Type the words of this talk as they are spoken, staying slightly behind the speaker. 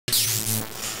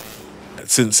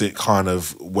since it kind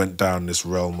of went down this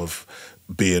realm of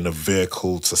being a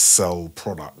vehicle to sell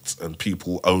products and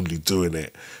people only doing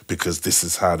it because this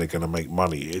is how they're going to make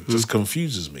money, it just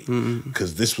confuses me,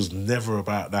 because this was never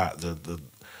about that.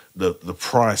 The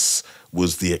price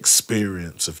was the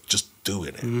experience of just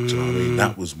doing it. Do you know what I mean?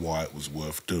 That was why it was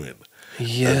worth doing.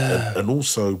 Yeah. And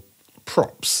also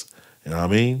props, you know what I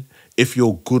mean? If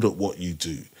you're good at what you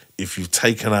do, if you've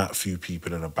taken out a few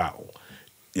people in a battle,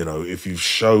 you know, if you've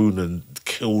shown and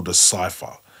killed a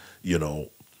cipher, you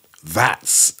know,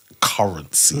 that's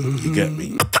currency. You get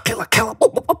me? Killer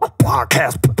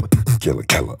podcast.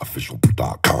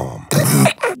 KillerOfficial.com.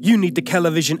 You need the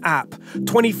Television app.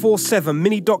 24/7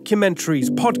 mini documentaries,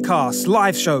 podcasts,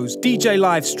 live shows, DJ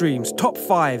live streams, top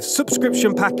fives,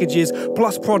 subscription packages,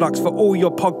 plus products for all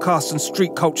your podcasts and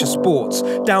street culture sports.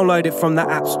 Download it from the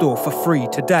App Store for free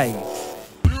today.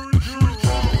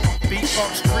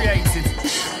 Beatbox created.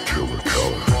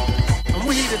 And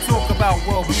we're here to talk about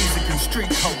world music and street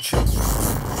culture.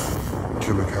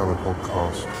 Killer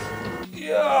Podcast.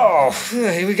 Oh,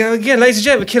 here we go again. Ladies and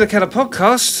gentlemen, Killer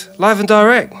Podcast, live and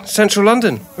direct, Central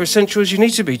London. We're as central as you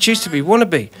need to be, choose to be, want to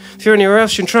be. If you're anywhere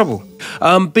else, you're in trouble.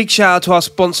 Big shout out to our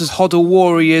sponsors, Hodl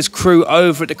Warriors crew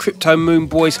over at the Crypto Moon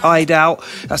Boys Hideout.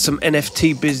 That's some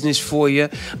NFT business for you.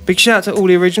 Big shout out to all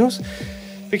the originals.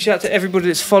 Big shout out to everybody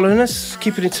that's following us,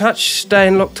 keeping in touch,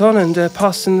 staying locked on and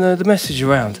passing the message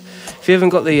around. If you haven't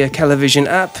got the Television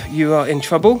app, you are in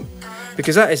trouble,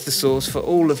 because that is the source for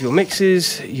all of your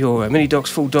mixes, your mini docs,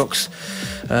 full docs,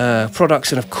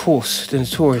 products, and of course the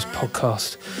notorious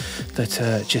podcast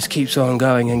that just keeps on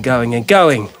going and going and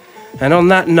going. And on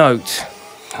that note,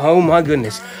 oh my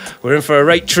goodness, we're in for a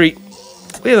great treat.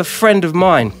 We have a friend of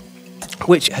mine,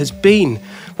 which has been,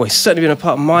 well, it's certainly been a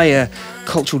part of my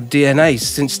cultural DNA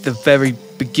since the very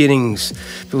beginnings.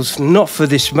 If it was not for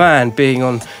this man being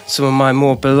on some of my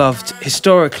more beloved,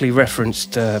 historically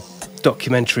referenced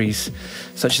documentaries,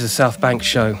 such as the South Bank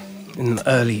Show in the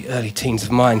early teens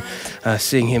of mine,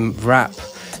 seeing him rap,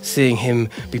 seeing him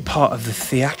be part of the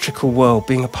theatrical world,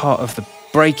 being a part of the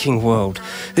breaking world.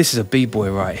 This is a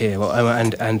b-boy right here,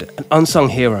 and an unsung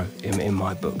hero in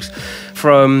my books.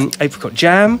 From Apricot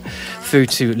Jam through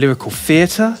to Lyrical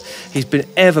Feartre, he's been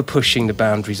ever pushing the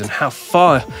boundaries on how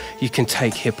far you can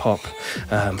take hip-hop,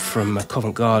 from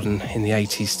Covent Garden in the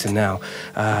 80s to now.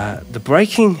 The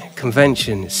Breakin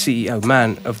Convention CEO,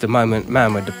 man of the moment,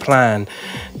 man with the plan.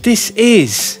 This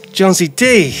is Jonzi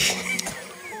D.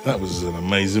 That was an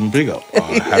amazing big up.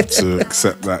 I had to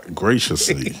accept that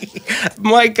graciously.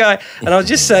 My guy. And I was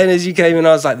just saying as you came in,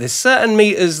 I was like, there's certain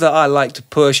meters that I like to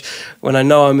push when I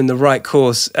know I'm in the right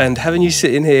course. And having you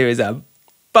sitting here is a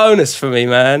bonus for me,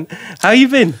 man. How you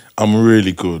been? I'm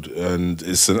really good, and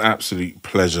it's an absolute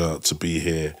pleasure to be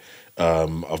here.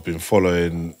 I've been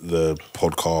following the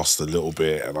podcast a little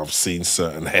bit, and I've seen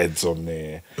certain heads on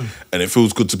there, and it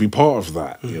feels good to be part of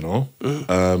that, you know?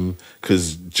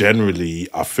 Because generally,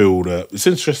 I feel that it's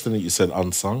interesting that you said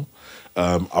unsung.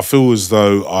 I feel as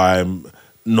though I'm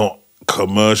not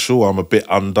commercial. I'm a bit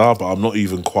under, but I'm not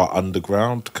even quite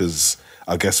underground, because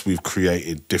I guess we've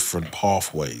created different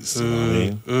pathways. You know what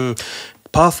I mean?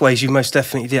 Pathways, you most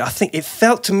definitely did. I think it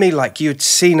felt to me like you had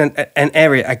seen an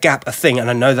area, a gap, a thing, and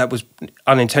I know that was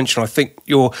unintentional. I think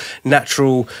your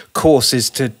natural course is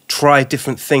to try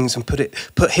different things and put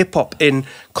hip hop in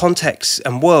contexts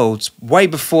and worlds way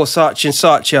before Saatchi and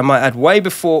Saatchi, I might add, way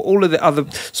before all of the other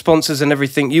sponsors and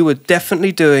everything. You were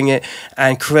definitely doing it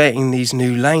and creating these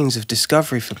new lanes of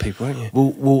discovery for people, weren't you?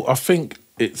 Well, I think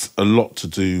it's a lot to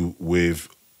do with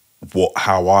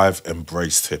how I've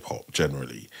embraced hip hop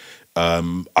generally.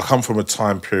 I come from a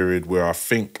time period where I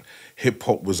think hip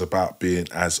hop was about being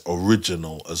as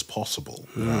original as possible.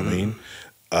 You know what I mean?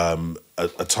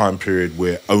 A time period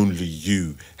where only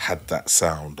you had that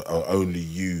sound, or only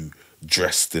you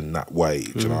dressed in that way.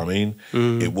 Do you know what I mean?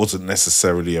 It wasn't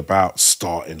necessarily about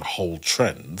starting whole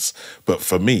trends, but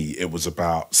for me, it was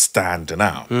about standing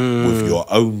out with your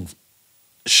own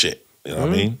shit. You know what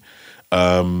I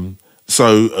mean?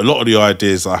 So a lot of the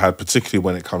ideas I had, particularly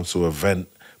when it comes to event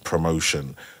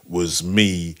promotion, was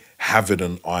me having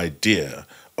an idea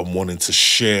and wanting to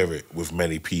share it with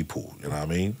many people, you know what I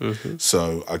mean?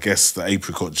 So I guess the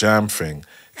Apricot Jam thing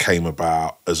came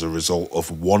about as a result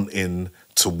of wanting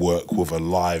to work with a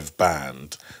live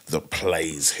band that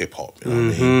plays hip hop, you know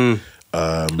what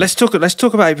I mean? Let's talk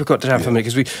about Apricot Jam for a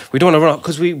minute, because we don't want to run up,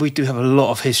 because we do have a lot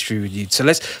of history with you.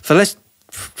 So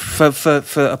for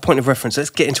a point of reference, let's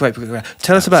get into Apricot Jam.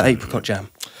 Tell us about Apricot Jam.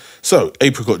 So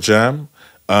Apricot Jam,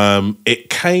 it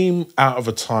came out of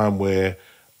a time where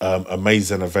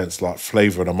amazing events like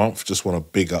Flavour of the Month, just want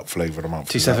to big up Flavour of the Month.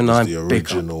 279, the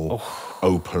original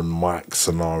open mic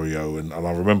scenario, and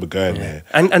I remember going there.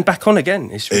 And back on again.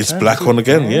 It's back on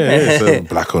again,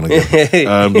 it's back on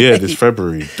again. This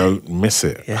February, don't miss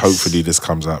it. Yes. Hopefully this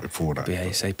comes out before that.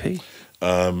 ASAP.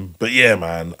 But yeah,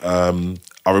 man,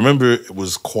 I remember it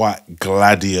was quite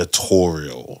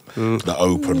gladiatorial, the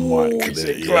open mic. Is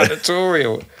it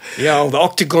gladiatorial? Yeah, the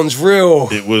octagon's real.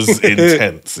 It was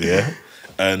intense, yeah.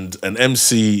 And an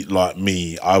MC like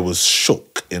me, I was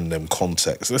shook in them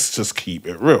contexts. Let's just keep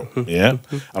it real, yeah?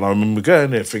 And I remember going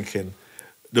there thinking,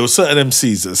 there were certain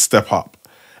MCs that step up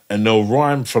and they'll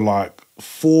rhyme for like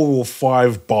 4 or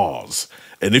 5 bars.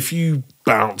 And if you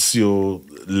bounce your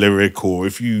lyric or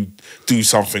if you do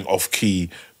something off key,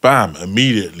 bam,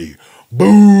 immediately,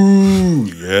 boo!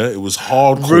 Yeah, it was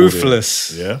hardcore.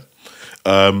 Ruthless. Yeah.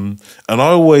 And I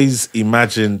always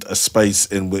imagined a space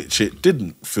in which it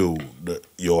didn't feel that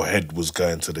your head was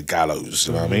going to the gallows,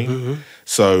 you know what I mean?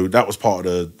 So that was part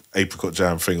of the Apricot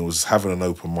Jam thing. It was having an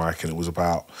open mic, and it was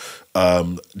about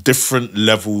different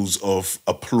levels of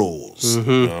applause, you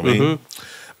know what I mean?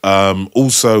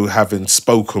 Also having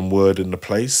spoken word in the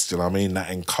place, do you know what I mean?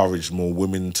 That encouraged more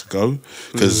women to go.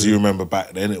 Because you remember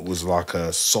back then it was like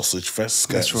a sausage fest.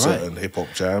 That's right. Certain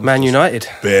hip-hop jams. Man United.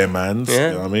 Bare mans, you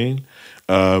know what I mean?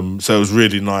 So it was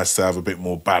really nice to have a bit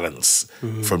more balance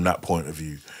from that point of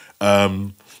view.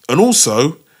 And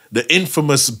also the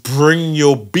infamous bring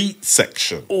your beat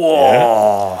section.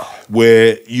 Yeah,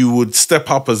 where you would step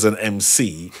up as an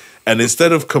MC and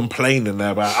instead of complaining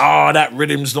about, that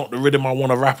rhythm's not the rhythm I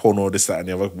want to rap on or this, that and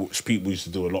the other, which people used to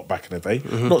do a lot back in the day,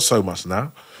 not so much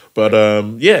now, but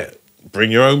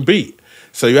bring your own beat.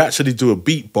 So you actually do a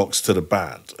beatbox to the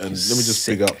band. And let me just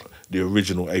big up the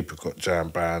original Apricot Jam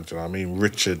band, you know what I mean?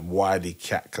 Richard, Wiley,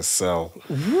 Cat Cassell,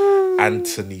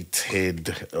 Anthony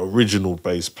Tidd, original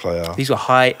bass player. These were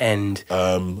high-end.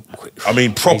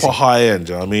 Proper high-end,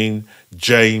 you know what I mean?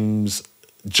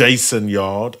 Jason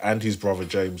Yard and his brother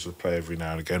James would play every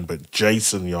now and again, but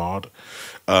Jason Yard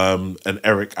and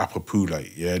Eric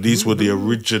Apapule, yeah? These were the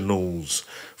originals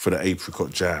for the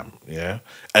Apricot Jam, yeah?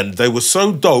 And they were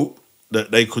so dope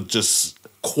that they could just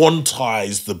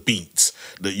quantize the beats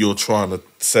that you're trying to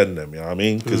send them, you know what I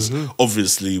mean? Because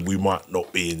obviously we might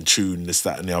not be in tune, this,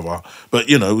 that and the other. But,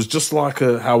 you know, it was just like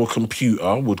how a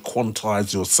computer would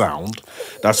quantize your sound.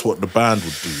 That's what the band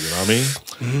would do, you know what I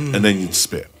mean? And then you'd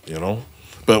spit, you know?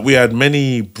 But we had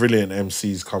many brilliant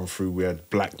MCs come through. We had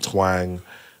Black Twang.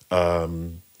 We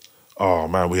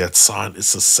had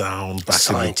Scientists of Sound back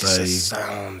in the day. Scientists of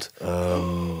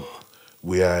Sound.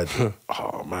 We had,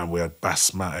 we had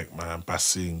Bassmatic, man.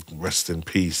 Bassine, rest in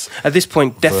peace. At this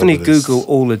point, definitely Google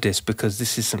all of this because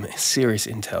this is some serious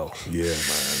intel. Yeah,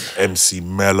 man. MC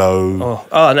Mello.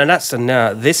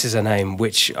 This is a name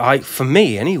which for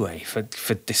me anyway, for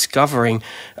discovering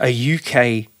a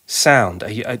UK sound,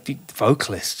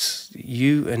 vocalists,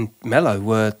 you and Mello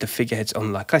were the figureheads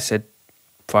on, like I said,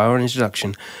 prior on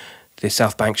introduction, the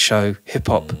South Bank Show,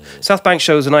 hip-hop. South Bank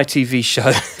Show was an ITV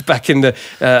show back in the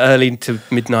early to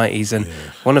mid-90s, and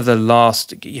one of the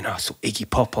last, I saw Iggy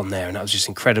Pop on there, and that was just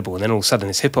incredible, and then all of a sudden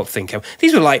this hip-hop thing came.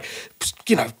 These were like,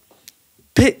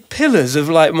 pillars of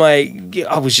like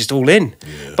I was just all in.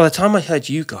 Yeah. By the time I heard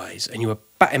you guys, and you were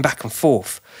batting back and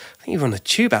forth, I think you were on the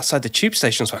tube, outside the tube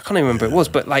station, so I can't even remember what it was,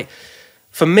 but like,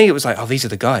 for me it was like, these are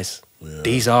the guys. Yeah.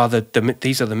 These are the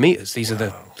meters. These are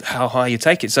the how high you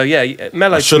take it. So yeah,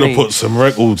 Mello. I should have put some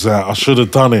records out. I should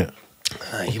have done it.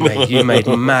 You made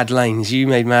mad lanes. You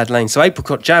made mad lanes. So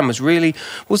Apricot Jam was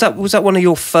that one of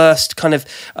your first kind of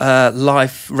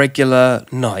live regular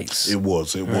nights? It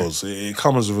was. It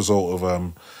come as a result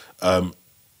of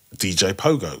DJ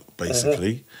Pogo,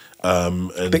 basically.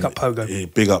 And big up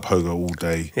Pogo. Big up Pogo all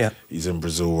day. Yeah, he's in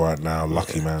Brazil right now.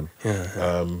 Lucky man.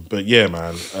 Yeah. But yeah,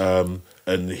 man.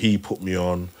 And he put me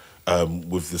on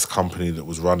with this company that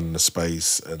was running the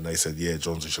space, and they said, yeah,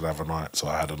 Jonzi should have a night. So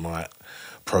I had a night,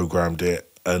 programmed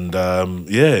it, and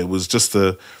it was just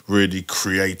a really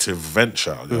creative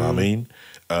venture, you know what I mean?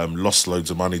 Lost loads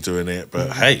of money doing it,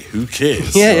 but hey, who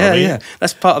cares? Yeah.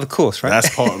 That's part of the course, right?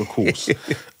 That's part of the course.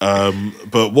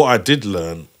 But what I did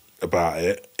learn about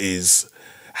it is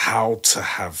how to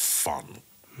have fun,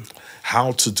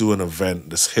 how to do an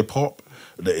event that's hip-hop,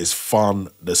 that is fun,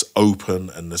 that's open,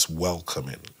 and that's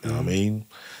welcoming. You know what I mean?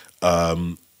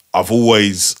 I've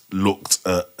always looked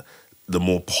at the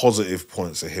more positive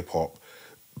points of hip-hop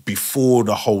before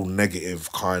the whole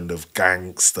negative kind of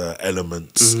gangster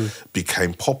elements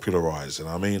became popularized. You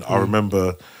know what I mean? I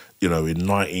remember, in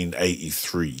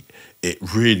 1983, it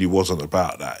really wasn't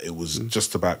about that. It was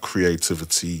just about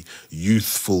creativity,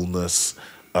 youthfulness,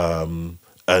 and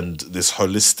this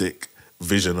holistic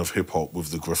vision of hip hop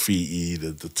with the graffiti,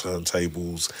 the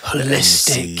turntables, Holistic, the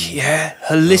MC, yeah.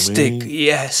 Holistic, you know what I mean?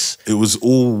 yes. It was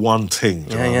all one thing,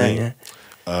 do you know what I mean?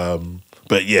 Yeah.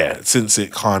 But yeah, since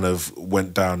it kind of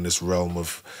went down this realm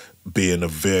of being a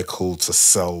vehicle to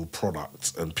sell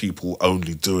products and people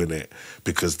only doing it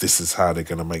because this is how they're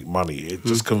going to make money, it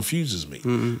just confuses me,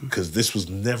 because this was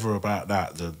never about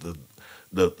that.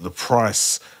 The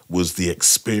price was the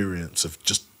experience of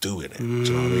just doing it. Do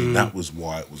you know what I mean? That was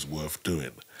why it was worth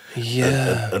doing.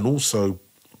 Yeah. And also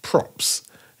props.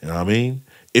 You know what I mean?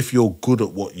 If you're good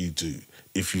at what you do,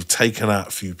 if you've taken out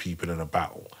a few people in a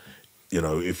battle, you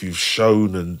know, if you've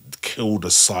shown and killed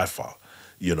a cipher,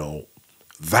 you know,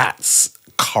 that's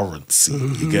currency.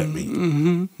 You get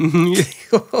me?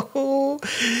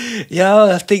 Yeah,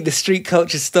 I think the street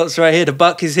culture stops right here. The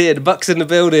buck is here. The buck's in the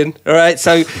building. All right.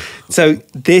 So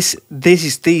this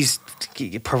is these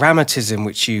parameters in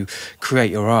which you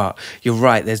create your art. You're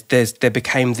right. There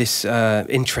became this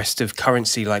interest of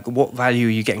currency. Like, what value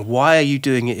are you getting? Why are you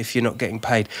doing it if you're not getting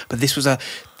paid? But this was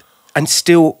and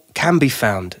still can be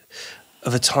found,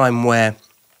 of a time where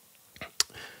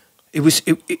you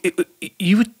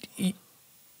would,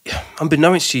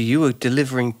 unbeknownst to you, you were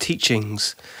delivering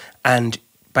teachings and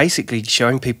basically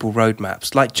showing people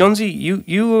roadmaps. Like, Jonzi,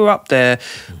 you were up there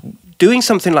doing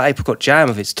something like Apricot Jam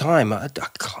of its time. I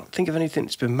can't think of anything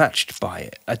that's been matched by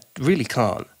it. I really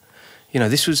can't. You know,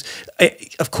 this was,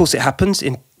 of course, it happens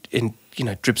in you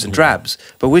know, dribs and drabs,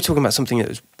 but we're talking about something that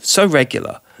was so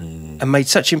regular and made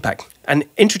such impact and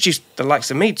introduced the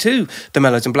likes of me to the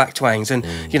mellows and black twangs and,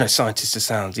 you know, scientists of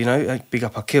sound, you know, big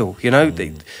up our kill, you know,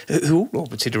 who all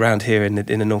orbited around here in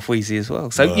the North Wheezy as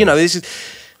well. So, you know,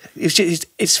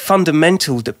 it's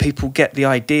fundamental that people get the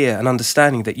idea and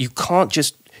understanding that you can't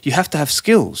just, you have to have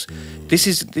skills. This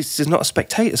is not a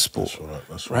spectator sport.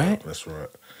 That's right.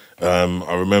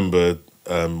 I remember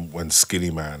when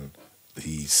Skinny Man,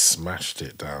 he smashed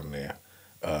it down there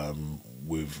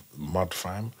with Mud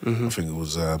Fam. I think it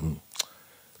was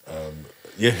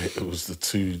it was the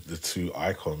two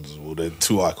icons. Well, they're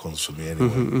two icons for me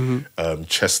anyway.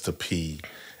 Chester P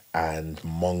and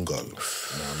Mongo.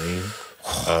 You know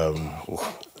what I mean?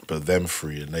 But them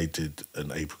three, and they did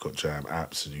an Apricot Jam,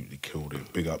 absolutely killed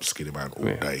it. Big up Skinny Man all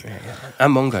day.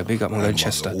 And Mongo, big up Mongo and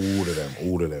Chester.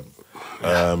 All of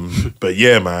them. But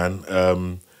yeah,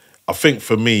 man, I think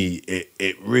for me,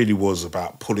 it really was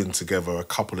about pulling together a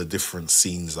couple of different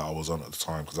scenes that I was on at the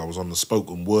time, because I was on the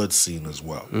spoken word scene as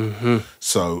well.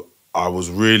 So I was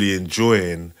really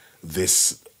enjoying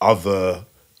this other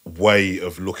way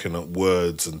of looking at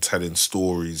words and telling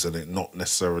stories, and it not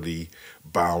necessarily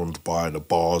bound by the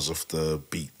bars of the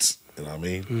beat. You know what I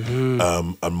mean?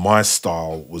 And my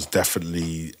style was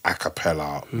definitely a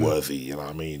cappella worthy. You know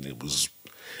what I mean?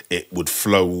 It would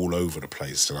flow all over the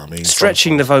place. You know what I mean?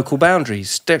 Stretching the vocal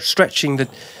boundaries, stretching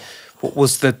what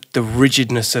was the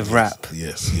rigidness of rap.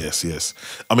 Yes.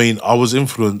 I mean, I was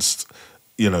influenced,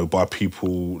 you know, by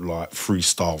people like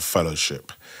Freestyle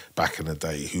Fellowship back in the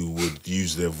day, who would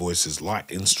use their voices like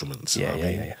instruments.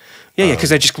 Yeah, because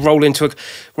they just roll into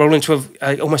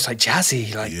a almost like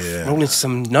jazzy, like roll into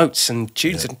some notes and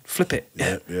tunes and flip it.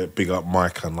 Yeah. Big up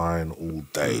Mike and Lion all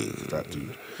day, that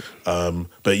dude.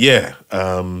 But yeah,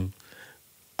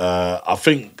 I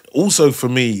think also for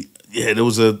me, there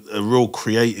was a real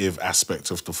creative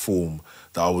aspect of the form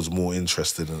that I was more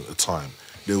interested in at the time.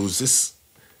 There was this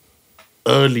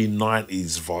early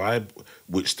 90s vibe,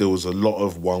 which there was a lot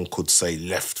of, one could say,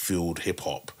 left field hip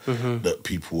hop that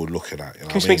people were looking at. You know,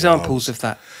 give me some examples of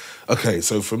that. Okay,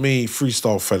 so for me,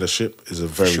 Freestyle Fellowship is a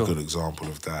very good example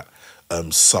of that.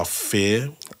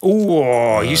 Saphir.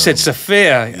 Oh, you said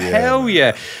Saphir. Hell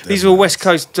yeah. These were West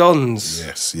Coast dons.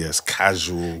 Yes.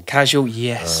 Casual,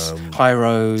 yes. High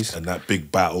Rose. And that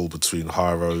big battle between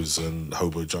High Rose and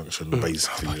Hobo Junction,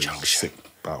 basically a sick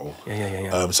battle.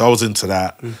 Yeah. So I was into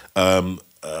that.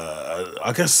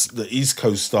 I guess the East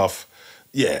Coast stuff,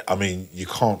 I mean, you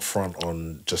can't front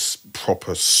on just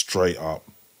proper straight up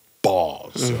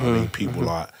bars. You know what I mean? People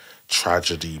like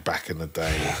Tragedy back in the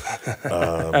day,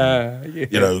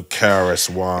 you know,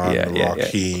 KRS-One,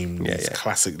 Rakim, these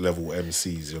classic level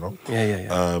MCs, you know.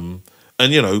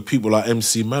 And you know, people like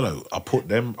MC Mello, I put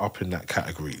them up in that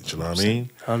category. Do you know what I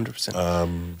mean?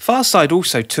 100%. Far Side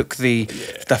also took the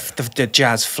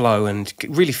jazz flow and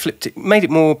really flipped it, made it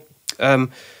more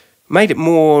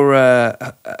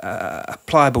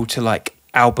pliable to like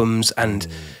albums and.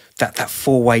 That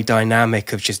four-way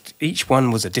dynamic of just each one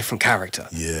was a different character.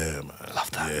 Yeah, man. I love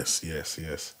that. Yes.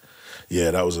 Yeah,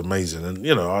 that was amazing. And,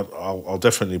 you know, I'll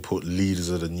definitely put Leaders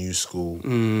of the New School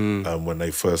when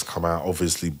they first come out.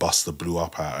 Obviously, Buster blew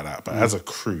up out of that. But as a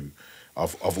crew,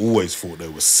 I've always thought they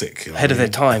were sick. You know Ahead of what I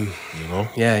their time. mean? You know?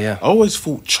 Yeah, yeah. I always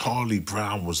thought Charlie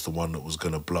Brown was the one that was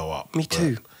going to blow up. Me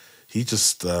too. He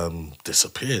just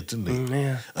disappeared, didn't he?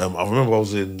 Yeah. I remember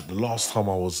the last time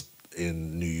I was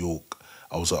in New York,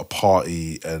 I was at a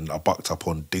party and I bucked up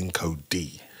on Dinko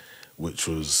D, which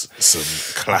was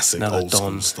some classic Another old school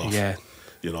Don, stuff. yeah.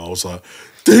 You know, I was like,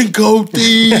 Dinko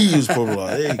D! He was probably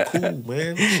like, hey, cool,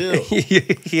 man, chill.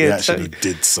 He actually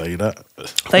did say that.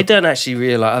 They don't actually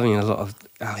realise, I mean, a lot of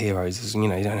our heroes, you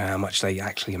know, you don't know how much they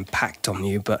actually impact on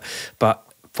you, but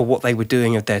for what they were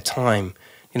doing at their time,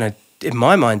 you know, in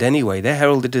my mind anyway, they're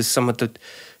heralded as some of the,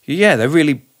 they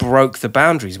really broke the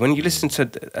boundaries. When you listen to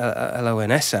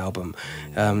LONS album,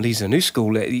 These Are New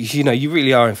School, you know, you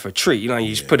really are in for a treat. You know,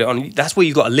 you just put it on, that's where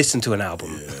you got to listen to an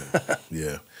album.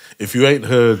 Yeah. If you ain't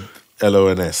heard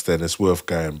LONS, then it's worth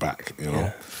going back, you know.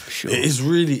 Yeah, for sure. It is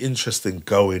really interesting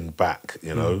going back,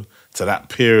 you know, to that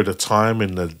period of time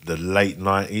in the late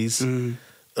 90s,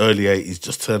 early 80s,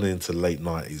 just turning into late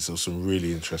 90s. There was some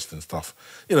really interesting stuff.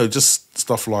 You know, just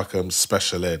stuff like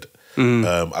Special Ed,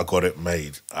 I Got It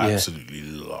Made. I absolutely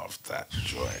loved that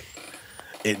joint.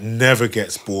 It never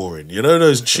gets boring. You know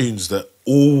those tunes that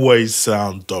always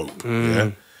sound dope,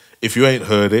 yeah? If you ain't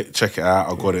heard it, check it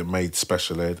out. I Got It Made,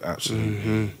 Special Ed.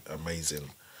 Absolutely amazing.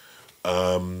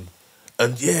 And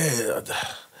yeah,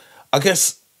 I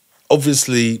guess,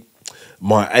 obviously,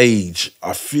 my age,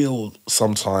 I feel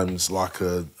sometimes like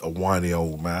a whiny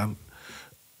old man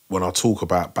when I talk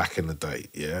about back in the day,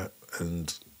 yeah?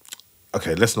 And,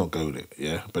 okay, let's not go there,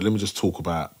 yeah? But let me just talk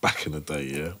about back in the day,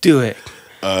 yeah? Do it.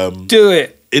 Do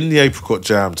it. In the Apricot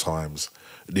Jam times,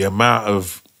 the amount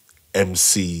of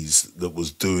MCs that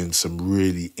was doing some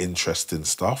really interesting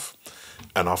stuff.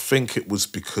 And I think it was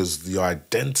because the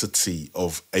identity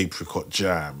of Apricot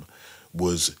Jam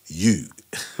was you.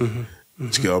 Do you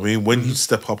get what I mean? When you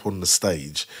step up on the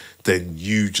stage, then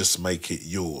you just make it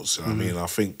yours. You know what I mean? I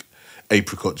think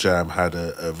Apricot Jam had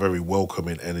a very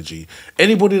welcoming energy.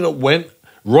 Anybody that went,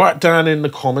 write down in the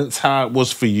comments how it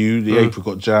was for you, the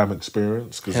Apricot Jam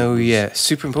experience. Oh, yeah,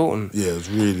 super important. Yeah, it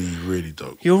was really, really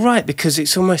dope. You're right, because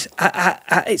it's almost,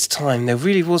 at its time, there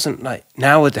really wasn't, like,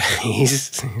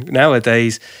 nowadays,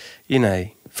 you know,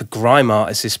 for grime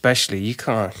artists especially, you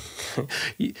can't,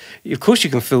 of course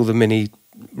you can fill the mini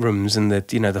rooms and the,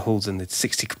 you know, the halls and the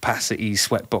 60 capacity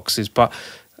sweat boxes, but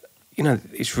you know,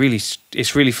 it's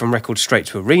really from record straight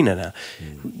to arena now.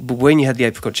 But when you had the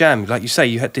Apricot Jam, like you say,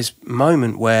 you had this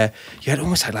moment where you had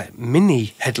almost had like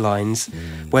mini headlines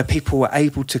where people were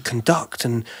able to conduct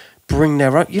and bring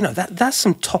their own. You know, that's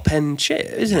some top end shit,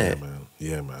 isn't it? Man.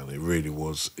 Yeah, man. It really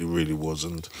was. It really was.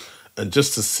 And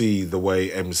just to see the way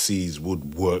MCs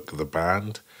would work the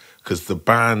band, because the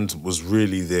band was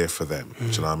really there for them. Do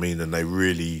you know what I mean? And they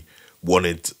really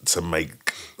wanted to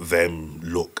make them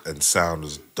look and sound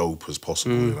as dope as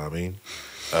possible, you know what I mean?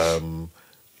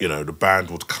 You know, the band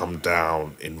would come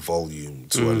down in volume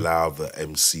to allow the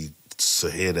MC to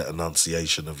hear the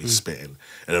enunciation of his spitting.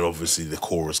 And then obviously the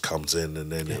chorus comes in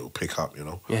and then it'll pick up, you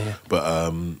know? Yeah.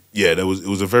 But yeah, it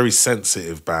was a very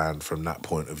sensitive band from that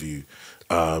point of view,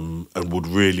 and would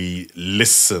really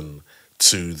listen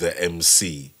to the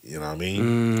MC, you know what I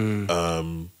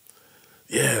mean?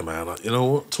 Yeah, man. You know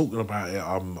what? Talking about it,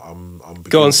 I'm.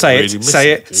 Go on, say really it.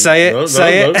 Say it. Say it. No,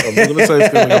 say no, it. I'm not going to say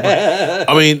it's going to come back.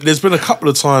 I mean, there's been a couple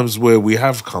of times where we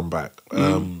have come back.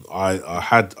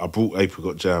 I brought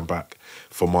Apricot Jam back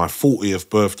for my 40th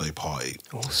birthday party.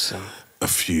 Awesome. A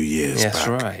few years back. That's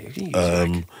right.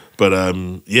 Jeez, but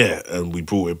yeah, and we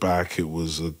brought it back. It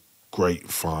was a great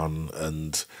fun,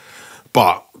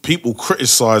 but people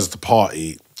criticised the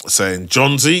party, saying,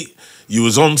 "Jonzi, you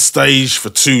was on stage for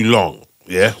too long."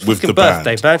 Yeah, with the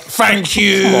birthday, band. man. Thank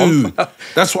you.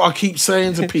 That's what I keep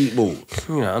saying to people.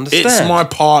 You know, understand. It's my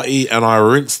party, and I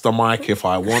rinse the mic if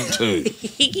I want to.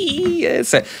 Yeah,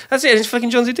 that's it. It's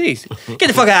fucking Jonzi D. Get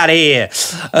the fuck out of here.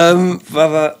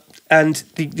 And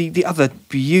the other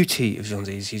beauty of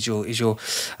Jonzi's is your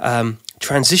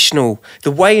transitional,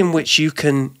 the way in which you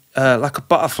can, like a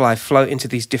butterfly, float into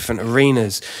these different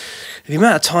arenas. The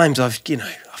amount of times I've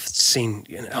seen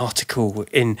an article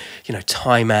in, you know,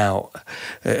 Time Out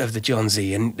of the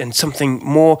Jonzi and something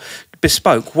more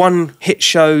bespoke, one hit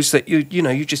shows that you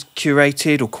just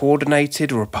curated or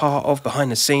coordinated or a part of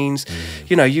behind the scenes.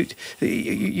 You know,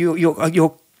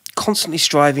 you're constantly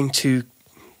striving to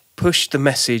push the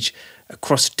message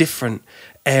across different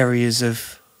areas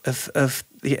of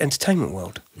the entertainment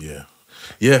world.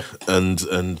 Yeah,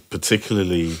 and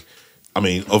particularly, I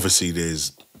mean, obviously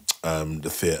there's the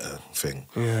theatre thing,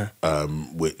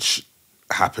 which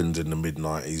happened in the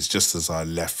mid-90s, just as I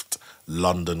left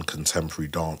London Contemporary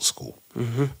Dance School,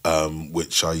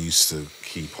 which I used to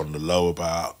keep on the low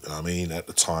about. You know what I mean? At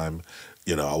the time,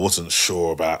 you know, I wasn't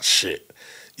sure about shit.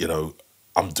 You know,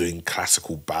 I'm doing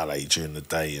classical ballet during the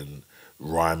day and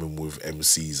rhyming with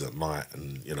MCs at night,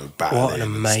 and you know, battling. What an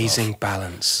amazing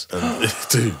balance, and,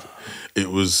 dude! It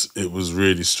was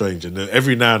really strange, and then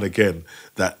every now and again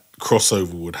that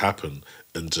crossover would happen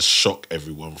and just shock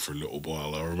everyone for a little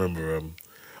while. I remember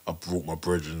I brought my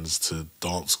brethren to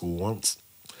dance school once,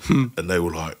 and they were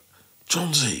like,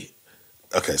 "Jonzi."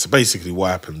 Okay, so basically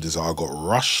what happened is I got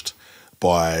rushed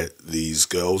by these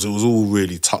girls. It was all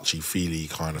really touchy-feely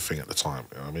kind of thing at the time,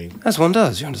 you know what I mean? As one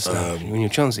does, you understand. When you're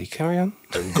Jonzi, carry on.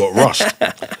 And got rushed.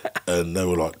 And they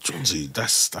were like, "Jonzi,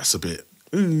 that's a bit,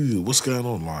 ooh, what's going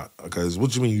on?" Like, I goes,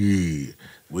 "What do you mean, ooh?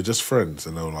 We're just friends."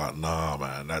 And they were like, "Nah,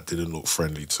 man, that didn't look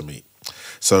friendly to me."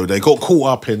 So they got caught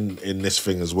up in this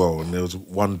thing as well. And there was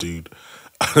one dude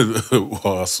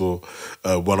I saw,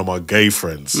 one of my gay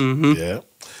friends, yeah?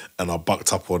 And I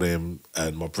bucked up on him,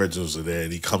 and my brethren were there,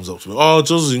 and he comes up to me, "Oh,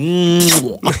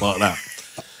 Jonzi," like that.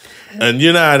 And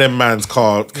you know how them man's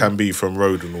car can be from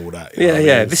road and all that. You know what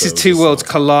I mean? This So is two worlds like,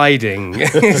 colliding.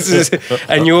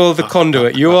 And you're the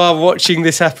conduit. You are watching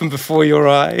this happen before your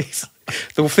eyes.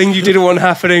 The thing you didn't want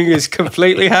happening is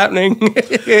completely happening.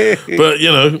 but,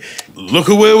 you know, look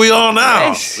at where we are now.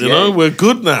 Yes, you know, we're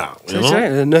good now. You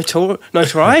know?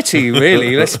 Notoriety,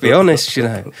 really, let's be honest, you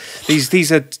know.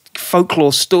 These are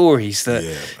folklore stories that,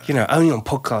 you know, only on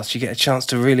podcasts you get a chance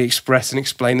to really express and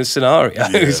explain the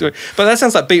scenarios. Yeah. But that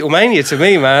sounds like Beatlemania to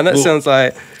me, man. That sounds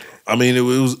like... I mean, it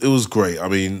was great. I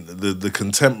mean, the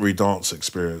contemporary dance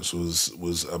experience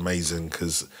was amazing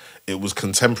because it was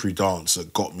contemporary dance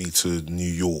that got me to New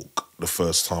York the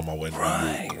first time I went to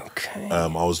New York. Okay. I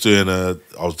was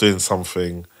doing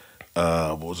something.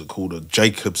 What was it called? A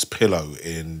Jacob's Pillow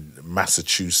in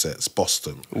Massachusetts,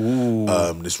 Boston.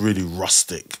 This really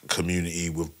rustic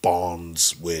community with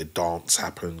barns where dance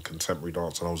happened, contemporary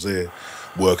dance. And I was there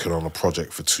working on a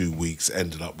project for 2 weeks.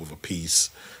 Ended up with a piece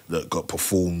that got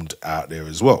performed out there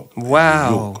as well.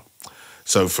 Wow.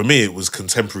 So for me, it was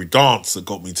contemporary dance that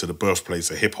got me to the birthplace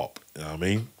of hip hop. You know what I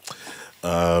mean?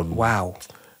 Wow.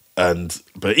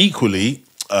 But equally,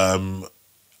 I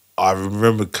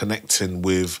remember connecting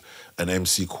with an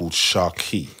MC called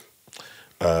Sharkey.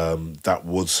 That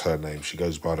was her name. She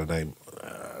goes by the name.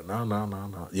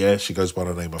 No. Yeah, she goes by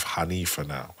the name of Hanifa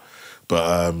now.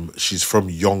 But she's from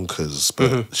Yonkers.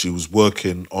 But she was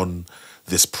working on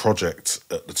this project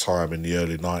at the time in the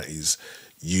early 90s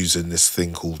using this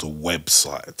thing called a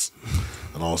website.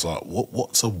 And I was like,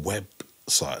 what's a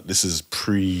website? This is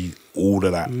pre all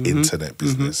of that internet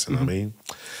business, you know what I mean?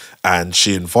 And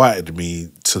she invited me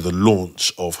to the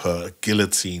launch of her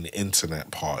Guillotine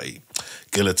internet party.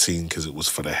 Guillotine because it was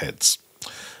for the heads.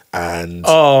 And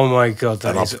oh my God,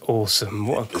 that is awesome.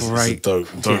 What a great... It's a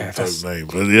dope name.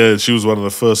 But yeah, she was one of the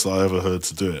first that I ever heard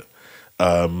to do it.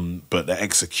 But the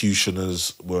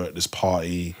executioners were at this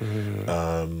party.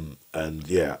 And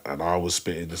I was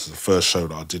spitting. This is the first show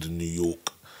that I did in New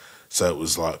York. So it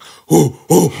was like, oh.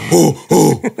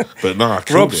 But no, I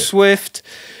killed Rob it. Swift,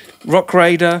 Rock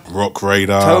Raider,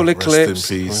 Total Eclipse.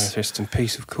 Rest in peace. Rest in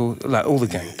peace, of course. Like all the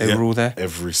gang, they were all there.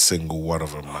 Every single one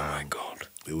of them, man. Oh my God.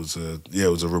 It was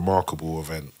a remarkable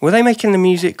event. Were they making the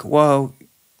music while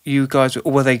you guys,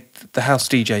 or were they the house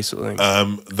DJs sort of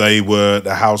thing? They were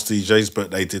the house DJs,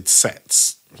 but they did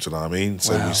sets. Do you know what I mean?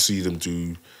 So Wow. we see them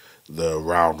do the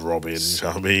round robin, you know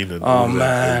what I mean? And Oh, all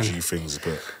man. the OG things,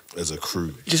 but as a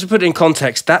crew. Just to put it in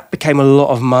context, that became a lot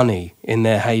of money in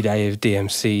their heyday of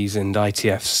DMCs and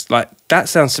ITFs. Like, that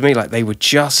sounds to me like they were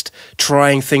just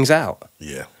trying things out.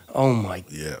 Yeah. Oh my...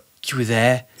 Yeah. You were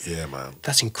there? Yeah, man.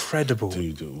 That's incredible.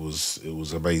 Dude, it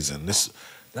was amazing.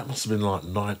 That must have been like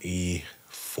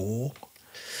 94,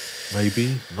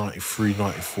 maybe 93,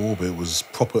 94, but it was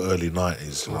proper early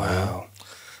 90s. You know?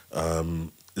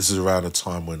 Wow. This is around the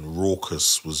time when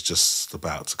Raucous was just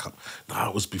about to come. No,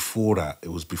 it was before that.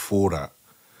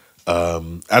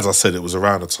 As I said, it was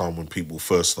around the time when people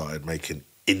first started making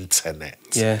internet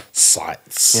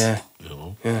sites. Yeah. You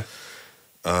know?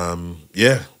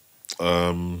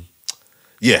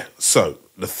 Yeah. So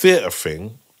the theatre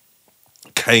thing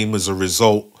came as a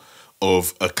result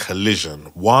of a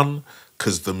collision. One,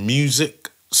 because the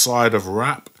music side of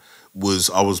rap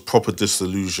I was proper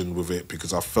disillusioned with it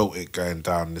because I felt it going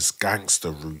down this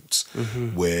gangster route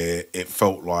where it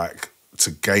felt like to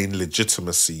gain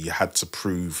legitimacy, you had to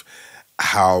prove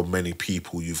how many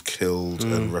people you've killed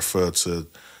and refer to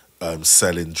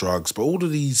selling drugs. But all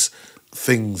of these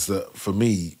things that, for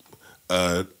me,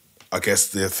 I guess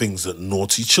they're things that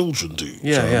naughty children do. Yeah, do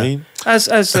you know what I mean?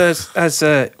 As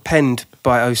penned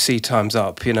by OC Times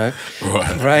Up, you know,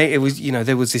 right? It was, you know,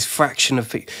 there was this fraction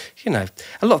of, you know,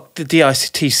 a lot of the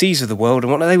DITCs of the world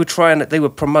and whatnot, they were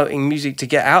promoting music to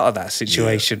get out of that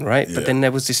situation, right? But then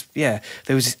there was this,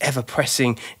 ever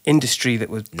pressing industry that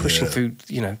was pushing through,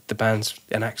 you know, the bands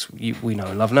and acts we know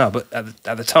and love now. But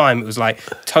at the time, it was like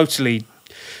totally,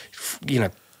 you know,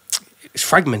 it's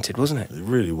fragmented, wasn't it? It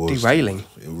really was derailing.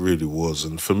 It really was,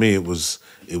 and for me, it was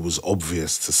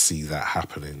obvious to see that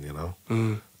happening. You know,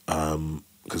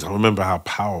 because I remember how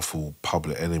powerful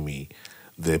Public Enemy,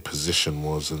 their position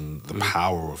was, and the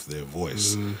power of their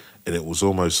voice, and it was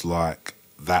almost like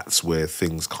that's where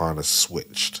things kind of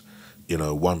switched. You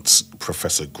know, once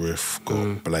Professor Griff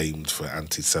got blamed for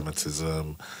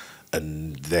anti-Semitism,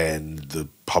 and then the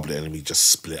Public Enemy just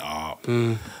split up.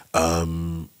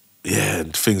 Yeah,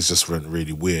 and things just went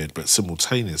really weird. But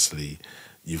simultaneously,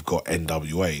 you've got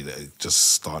NWA that are just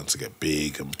starting to get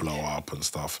big and blow up and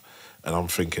stuff. And I'm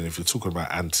thinking, if you're talking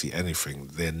about anti-anything,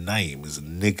 their name is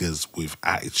Niggers with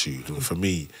Attitude. And for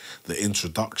me, the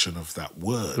introduction of that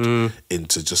word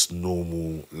into just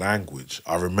normal language,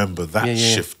 I remember that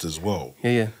shift as well.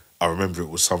 I remember it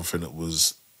was something that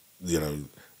was, you know,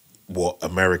 what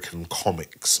American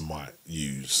comics might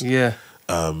use.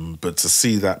 But to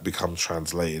see that become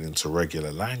translated into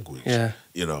regular language,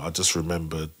 you know, I just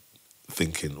remember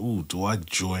thinking, "Ooh, do I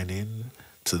join in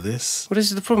to this?" Well, this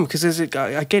is the problem, because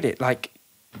I get it. Like,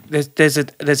 there's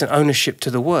an ownership to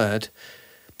the word,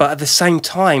 but at the same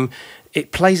time,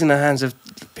 it plays in the hands of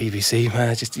BBC,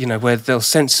 man. Just, you know, where they'll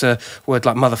censor word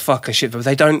like motherfucker shit, but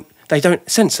they don't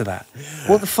censor that.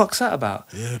 What the fuck's that about?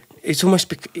 It's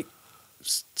almost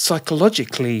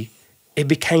psychologically. It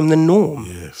became the norm.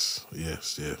 Yes.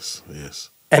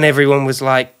 And everyone was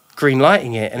like green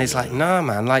lighting it, and it's like, nah,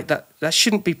 man, like that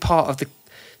shouldn't be part of the.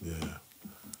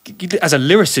 As a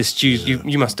lyricist,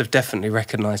 you must have definitely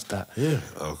recognised that. Yeah,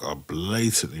 I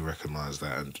blatantly recognised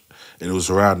that, and it was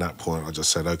around that point I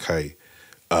just said, okay,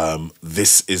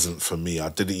 this isn't for me. I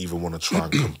didn't even want to try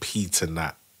and compete in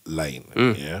that lane.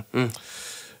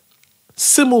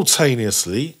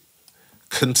 Simultaneously,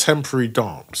 contemporary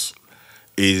dance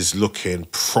is looking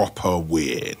proper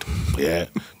weird.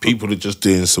 People are just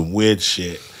doing some weird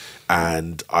shit,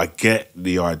 and I get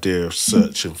the idea of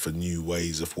searching for new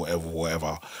ways of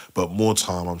whatever, but more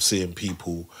time I'm seeing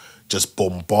people just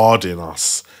bombarding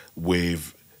us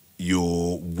with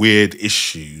your weird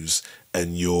issues,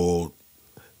 and you're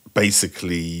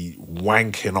basically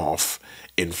wanking off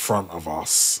in front of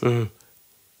us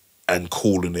and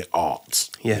calling it art.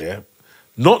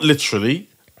 Not literally,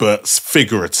 but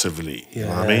figuratively, you know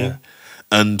what I mean?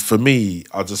 And for me,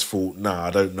 I just thought, nah,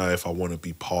 I don't know if I want to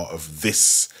be part of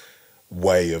this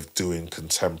way of doing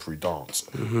contemporary dance.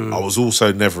 I was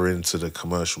also never into the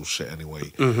commercial shit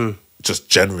anyway, just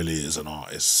generally as an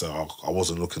artist, so I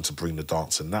wasn't looking to bring the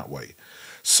dance in that way.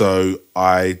 So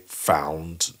I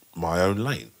found my own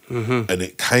lane. And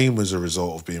it came as a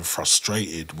result of being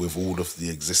frustrated with all of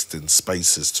the existing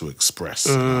spaces to express,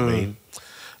 you know what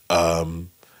I mean?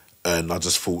 And I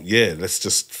just thought, let's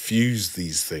just fuse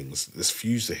these things. Let's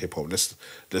fuse the hip hop.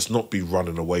 Let's not be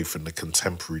running away from the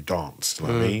contemporary dance. You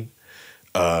know what I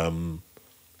mean?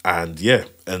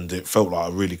 And it felt like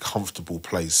a really comfortable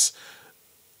place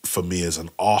for me as an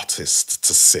artist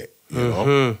to sit. You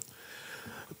know,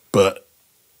 but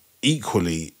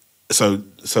equally. So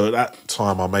at that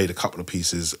time, I made a couple of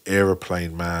pieces.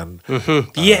 Aeroplane Man.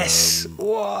 Yes.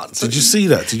 What? Did you see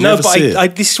that? Did you ever see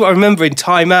it? This is what I remember in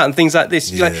Time Out and things like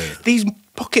this. Like these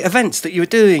pocket events that you were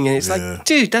doing, and it's like,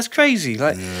 dude, that's crazy.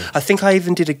 Like, I think I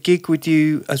even did a gig with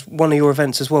you as one of your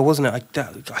events as well, wasn't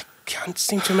it? I can't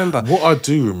seem to remember. What I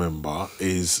do remember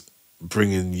is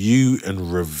bringing you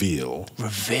and Reveal,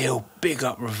 big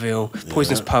up Reveal,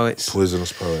 Poisonous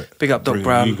Poet, big up Doc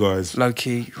Brown, you guys,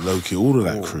 Low-Key, all of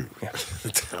that crew.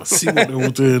 See what they're all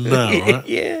doing now,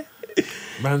 right?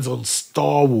 Man's on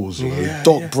Star Wars, you know.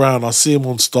 Doc Brown, I see him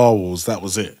on Star Wars. That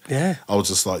was it. I was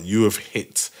just like, you have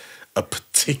hit a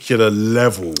particular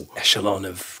level, echelon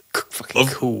of fucking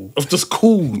cool. Of just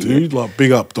cool, dude. Like,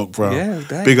 big up Doc Brown.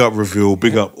 Big up Reveal.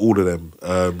 Big up all of them.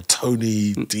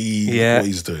 Tony D, what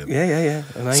he's doing. Amazing.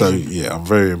 So, I'm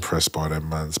very impressed by them,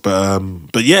 mans. But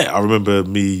I remember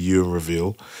me, you and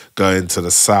Reveal going to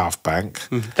the South Bank.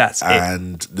 That's it.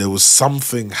 And there was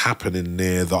something happening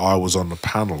there that I was on the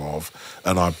panel of,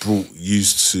 and I brought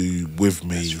used to with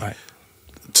me. That's right.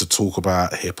 To talk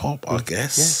about hip-hop, I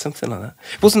guess. Yeah, something like that.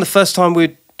 It wasn't the first time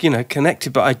we'd,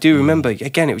 connected, but I do remember,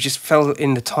 again, it just fell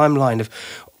in the timeline of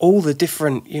all the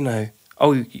different,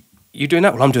 oh, you doing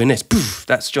that? Well, I'm doing this. Poof,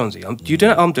 that's Jonzi. You doing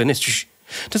that? I'm doing this.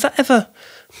 Does that ever...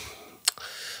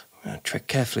 tread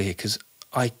carefully here because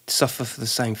I suffer for the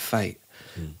same fate.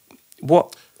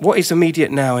 What is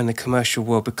immediate now in the commercial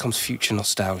world becomes future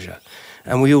nostalgia.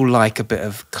 And we all like a bit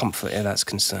of comfort where that's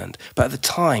concerned. But at the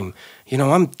time, you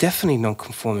know, I'm definitely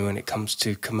non-conforming when it comes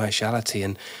to commerciality,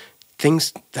 and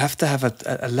things have to have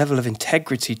a level of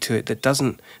integrity to it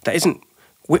that isn't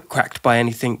whip-cracked by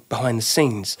anything behind the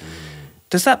scenes.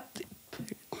 Does that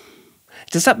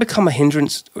become a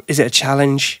hindrance? Is it a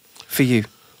challenge for you?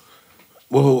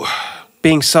 Well,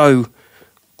 being so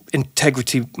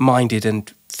integrity-minded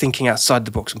and thinking outside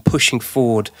the box and pushing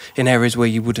forward in areas where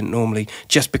you wouldn't normally,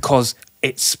 just because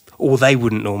or they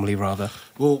wouldn't normally, rather.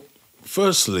 Well,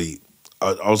 firstly,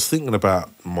 I was thinking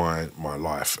about my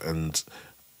life, and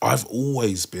I've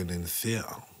always been in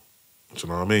theatre. Do you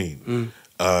know what I mean?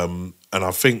 And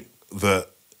I think that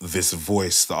this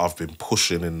voice that I've been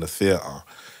pushing in the theatre,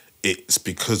 it's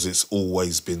because it's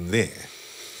always been there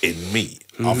in me.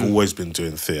 I've always been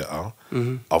doing theatre.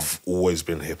 I've always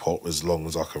been hip hop as long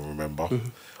as I can remember.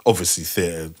 Obviously,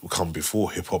 theatre will come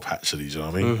before hip hop. Actually, do you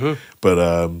know what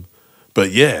I mean?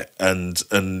 But yeah,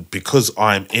 and because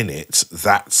I'm in it,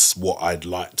 that's what I'd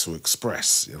like to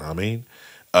express. You know what I mean?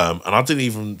 And I didn't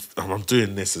even. I'm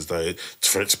doing this as though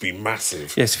for it to be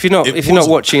massive. Yes, if you're not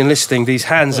watching and listening, these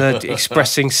hands are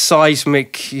expressing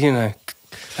seismic. You know,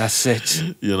 that's it.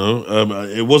 You know,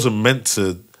 it wasn't meant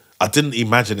to. I didn't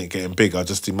imagine it getting big. I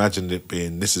just imagined it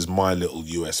being, this is my little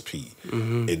USP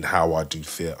in how I do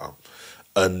theatre.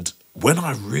 And when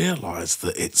I realised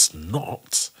that it's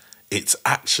not, it's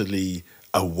actually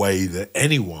a way that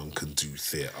anyone can do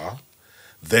theatre,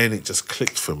 then it just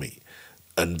clicked for me.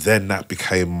 And then that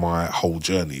became my whole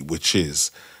journey, which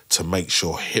is to make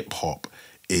sure hip-hop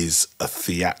is a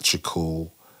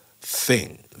theatrical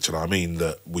thing. Do you know what I mean?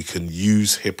 That we can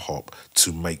use hip-hop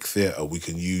to make theatre. We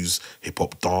can use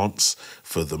hip-hop dance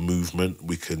for the movement.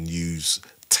 We can use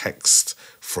text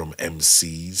from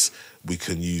MCs. We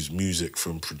can use music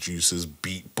from producers,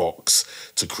 beatbox,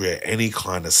 to create any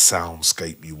kind of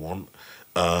soundscape you want.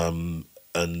 And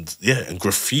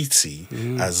graffiti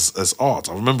as art.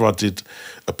 I remember I did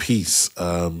a piece.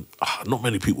 Not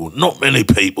many people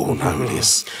know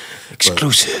this.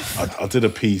 Exclusive. I did a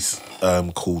piece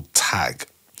called Tag.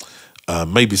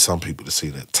 Maybe some people have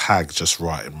seen it. Tag, just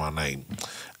writing my name,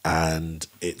 and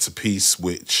it's a piece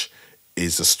which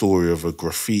is a story of a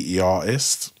graffiti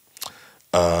artist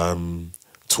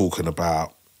talking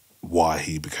about why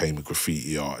he became a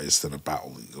graffiti artist and a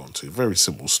battle he got into. A very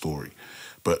simple story.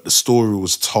 But the story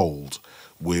was told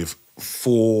with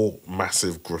 4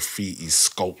 massive graffiti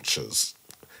sculptures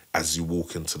as you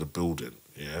walk into the building,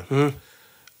 yeah?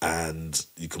 And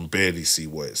you can barely see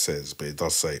what it says, but it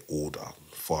does say order,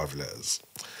 5 letters.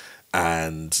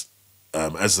 And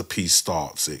as the piece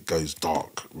starts, it goes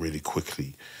dark really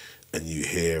quickly, and you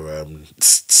hear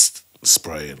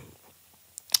spraying.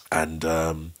 And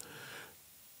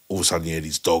all of a sudden you hear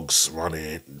these dogs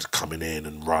coming in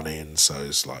and running, so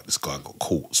it's like this guy got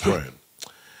caught spraying.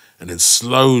 And then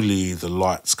slowly the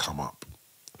lights come up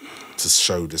to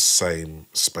show the same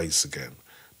space again.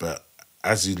 But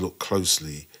as you look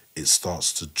closely, it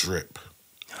starts to drip.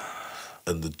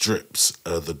 And the drips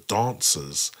are the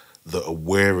dancers that are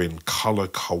wearing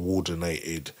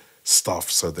colour-coordinated stuff,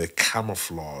 so they're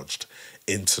camouflaged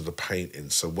into the painting.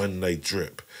 So when they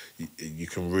drip, you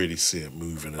can really see it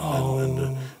moving.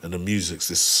 And the music's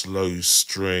this slow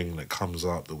string that comes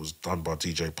up that was done by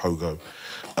DJ Pogo.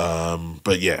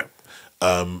 But yeah,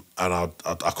 and I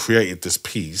created this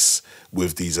piece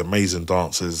with these amazing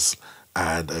dancers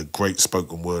and a great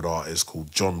spoken word artist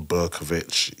called John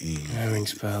Berkovich.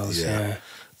 Rings bells, yeah.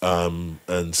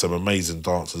 And some amazing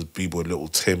dancers. BBoy Little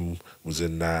Tim was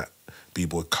in that.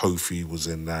 BBoy Kofi was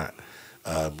in that.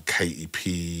 Katy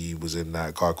P was in that.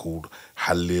 A guy called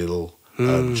Halil,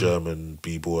 German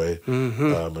B-boy,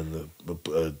 and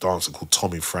a dancer called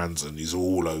Tommy Franzen. He's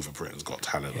all over Britain's Got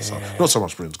Talent and stuff. Not so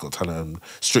much Britain's Got Talent, and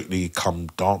Strictly Come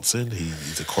Dancing.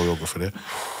 He's a choreographer there.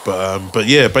 But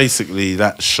yeah, basically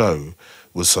that show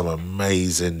was some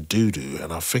amazing doo-doo,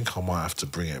 and I think I might have to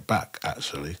bring it back,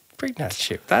 actually. Bring that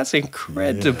shit. That's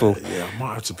incredible. Yeah, I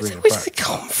might have to bring it back. Where's it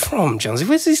come from, Jonzi?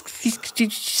 Where's this? Do you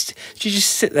just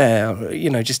sit there,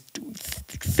 you know, just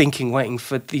thinking, waiting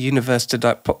for the universe to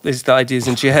like pop these ideas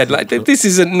into your head? Like, this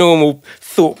isn't normal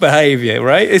thought behaviour,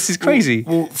 right? This is crazy.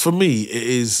 Well, for me, it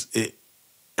is.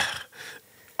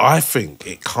 I think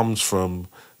it comes from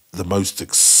the most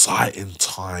exciting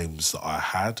times that I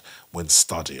had when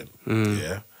studying.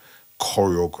 Yeah,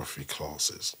 choreography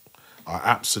classes. I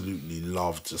absolutely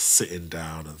love just sitting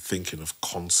down and thinking of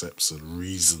concepts and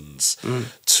reasons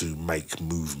to make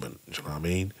movement. Do you know what I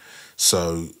mean?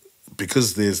 So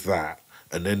because there's that,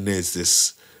 and then there's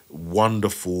this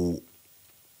wonderful,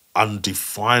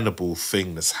 undefinable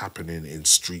thing that's happening in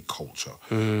street culture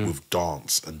with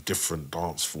dance and different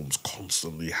dance forms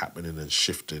constantly happening and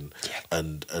shifting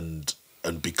and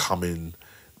becoming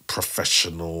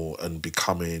professional and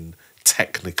becoming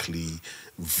technically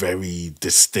very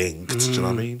distinct. Do you know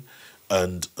what I mean?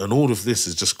 And all of this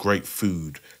is just great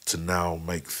food to now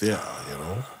make theatre, you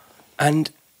know? And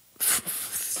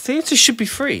theatre should be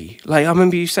free. Like, I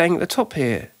remember you saying at the top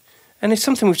here, and it's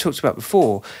something we've talked about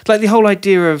before, like the whole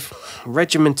idea of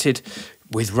regimented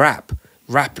with rap.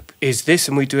 Rap is this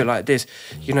and we do it like this.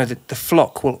 You know, the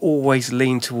flock will always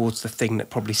lean towards the thing that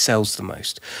probably sells the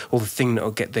most, or the thing that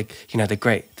will get the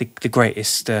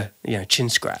greatest chin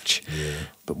scratch. Yeah.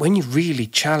 But when you really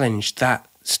challenge that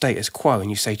status quo and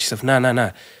you say to yourself,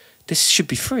 no, this should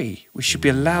be free. We should be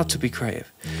allowed to be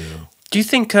creative. Yeah. Do you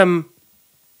think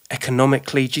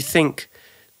economically, do you think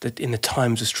that in the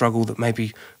times of struggle that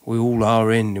maybe we all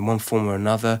are in one form or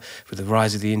another, with the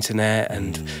rise of the internet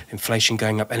and inflation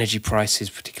going up, energy prices,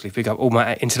 particularly big up all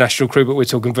my international crew, but we're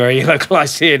talking very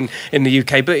localised here in the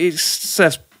UK, but it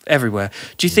serves everywhere.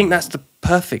 Do you think that's the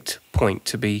perfect point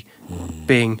to be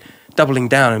doubling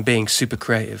down and being super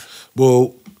creative?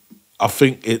 Well, I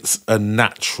think it's a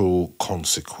natural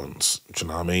consequence. Do you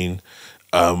know what I mean?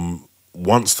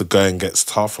 Once the going gets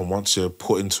tough and once you're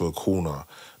put into a corner,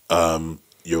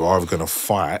 you're either going to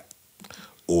fight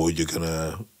or you're going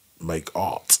to make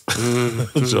art. Do you know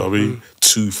what I mean?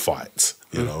 To fight,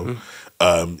 you know.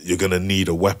 You're going to need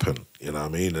a weapon, you know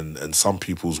what I mean? And some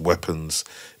people's weapons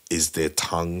is their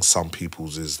tongue, some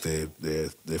people's is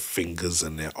their fingers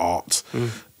and their art.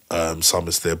 Some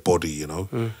is their body, you know.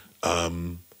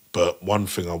 But one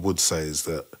thing I would say is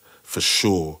that for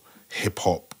sure,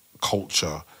 hip-hop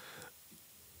culture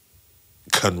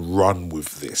can run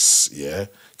with this, yeah?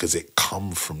 Because it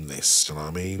come from this, you know what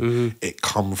I mean? It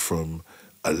come from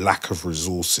a lack of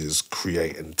resources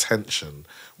creating tension,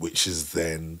 which is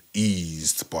then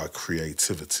eased by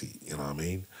creativity, you know what I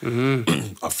mean?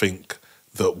 I think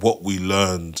that what we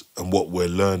learned and what we're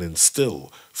learning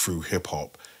still through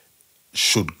hip-hop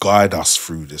should guide us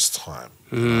through this time,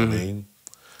 you know what I mean?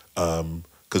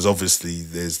 Because obviously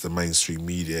there's the mainstream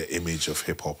media image of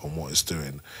hip-hop and what it's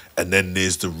doing, and then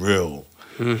there's the real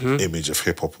image of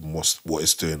hip-hop and what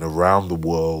it's doing around the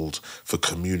world for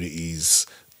communities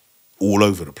all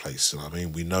over the place. You know what I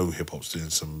mean? We know hip-hop's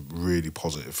doing some really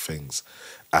positive things,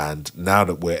 and now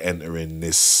that we're entering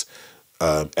this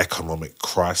economic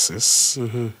crisis,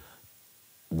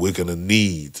 we're going to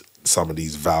need some of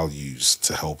these values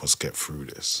to help us get through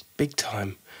this. Big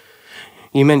time.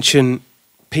 You mentioned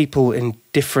people in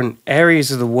different areas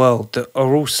of the world that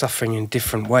are all suffering in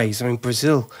different ways. I mean,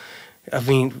 Brazil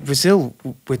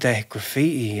with their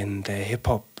graffiti and their hip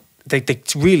hop, they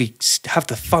really have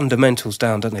the fundamentals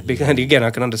down, don't they? And again, I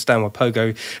can understand why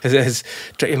Pogo has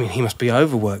I mean, he must be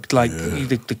overworked. Like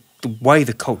the way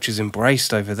the culture's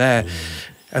embraced over there,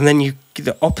 and then you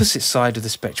the opposite side of the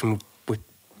spectrum with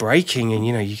breaking, and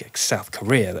you get South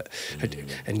Korea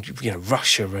and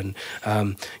Russia and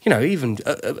even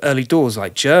early doors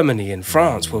like Germany and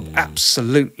France were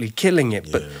absolutely killing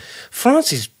it. But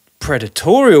France is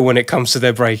predatorial when it comes to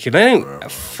their breaking. They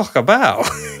don't fuck about.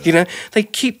 They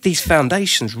keep these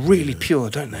foundations really pure,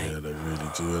 don't they? Yeah, they really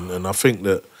do. And I think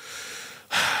that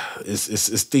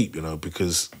it's deep,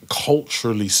 because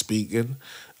culturally speaking,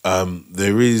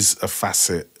 there is a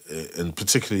facet, and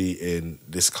particularly in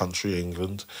this country,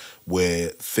 England, where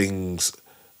things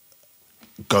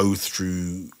go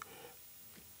through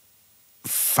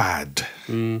fad,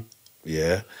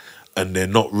 and they're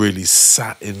not really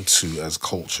sat into as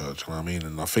culture, do you know what I mean?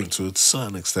 And I think to a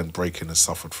certain extent, breaking has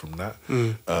suffered from that,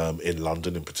 in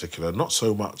London in particular, not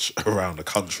so much around the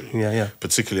country,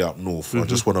 particularly up north. I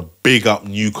just want to big up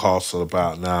Newcastle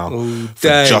about now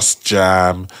for Just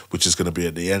Jam, which is going to be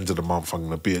at the end of the month. I'm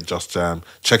going to be at Just Jam.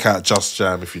 Check out Just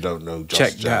Jam if you don't know Just Jam.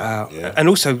 Check that out. Yeah. And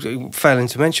also, failing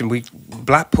to mention,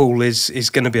 Blackpool is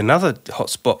going to be another hot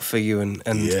spot for you, and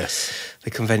the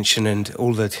convention and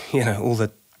all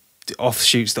the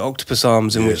offshoots, the octopus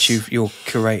arms in which you're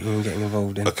curating and getting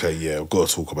involved in. Okay, I've got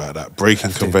to talk about that.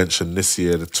 Breakin Convention this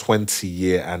year, the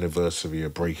 20-year anniversary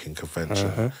of Breakin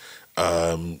Convention.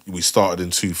 We started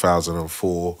in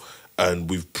 2004, and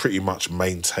we've pretty much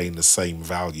maintained the same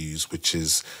values, which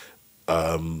is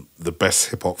the best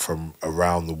hip-hop from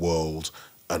around the world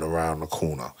and around the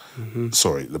corner.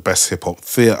 Sorry, the best hip-hop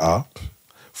theatre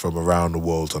from around the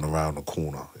world and around the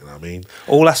corner, you know what I mean?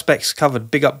 All aspects covered.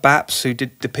 Big up Baps, who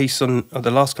did the piece on the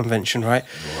last convention, right?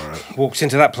 Walked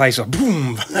into that place, like,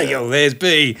 boom, yo, there's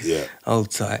B. Yeah.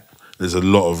 Hold tight. There's a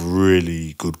lot of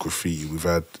really good graffiti. We've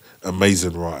had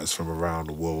amazing writers from around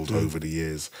the world over the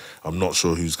years. I'm not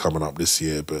sure who's coming up this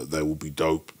year, but they will be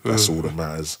dope. That's all that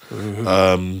matters.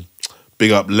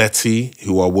 Big up Letty,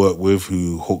 who I work with,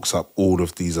 who hooks up all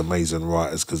of these amazing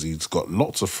writers because he's got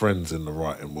lots of friends in the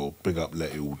writing world. Big up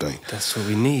Letty all day. That's what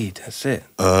we need. That's it.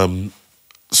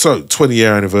 So,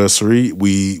 20-year anniversary,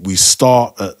 we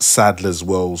start at Sadler's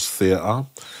Wells Theatre,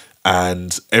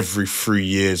 and every 3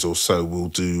 years or so we'll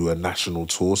do a national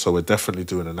tour. So we're definitely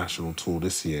doing a national tour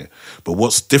this year. But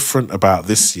what's different about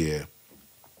this year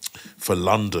for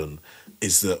London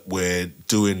is that we're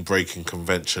doing Breakin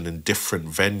Convention in different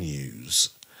venues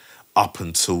up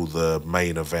until the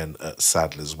main event at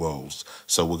Sadler's Wells.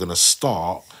 So we're going to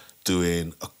start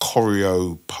doing a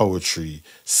choreo poetry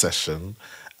session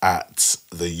at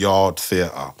the Yard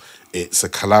Theatre. It's a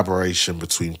collaboration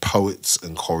between poets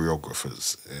and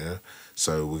choreographers, yeah?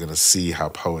 So we're going to see how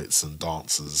poets and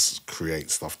dancers create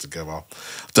stuff together.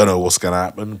 Don't know what's going to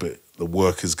happen, but the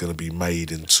work is going to be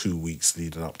made in 2 weeks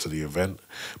leading up to the event.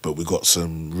 But we've got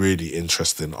some really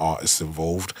interesting artists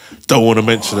involved. Don't want to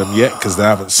mention them yet because they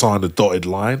haven't signed a dotted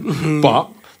line. But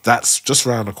that's just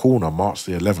around the corner, March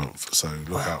the 11th. So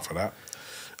look out for that.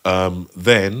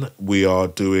 Then we are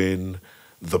doing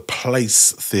the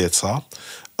Place Theatre.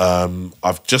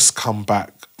 I've just come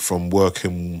back from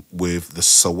working with the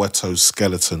Soweto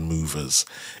Skeleton Movers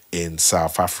in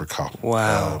South Africa.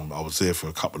 Wow. I was there for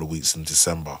a couple of weeks in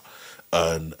December,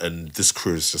 and this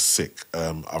crew is just sick.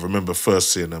 I remember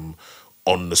first seeing them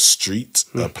on the street,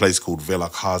 a place called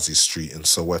Vilakazi Street in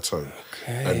Soweto.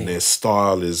 Okay. And their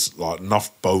style is like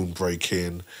enough bone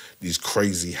breaking, these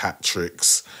crazy hat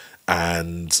tricks,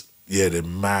 and yeah, they're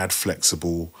mad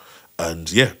flexible.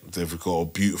 And yeah, they've got a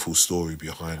beautiful story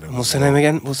behind them. What's their name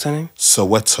again? What's their name?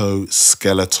 Soweto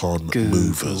Skeleton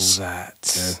Movers. Google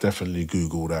that. Yeah, definitely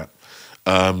Google that.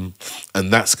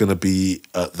 And that's going to be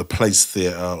at the Place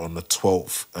Theatre on the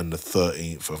 12th and the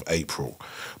 13th of April.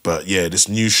 But yeah, this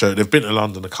new show, they've been to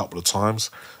London a couple of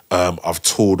times. I've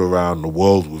toured around the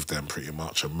world with them pretty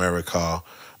much. America.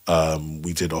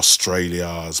 We did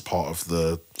Australia as part of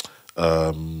the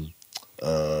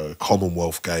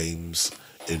Commonwealth Games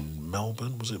in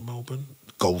Melbourne. Was it Melbourne?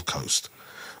 Gold Coast.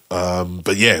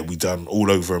 But yeah, we done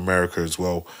all over America as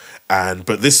well.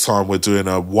 But this time we're doing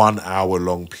a 1 hour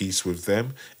long piece with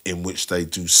them in which they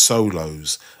do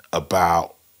solos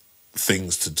about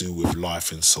things to do with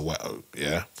life in Soweto.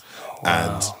 Yeah. Wow.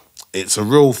 And it's a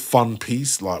real fun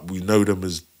piece. Like, we know them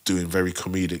as doing very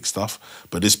comedic stuff,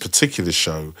 but this particular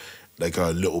show, they go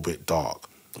a little bit dark.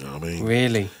 You know what I mean?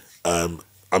 Really?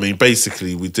 I mean,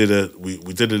 basically, we did a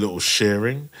little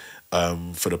sharing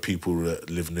for the people that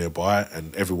live nearby,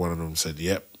 and every one of them said,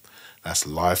 "Yep, that's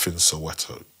life in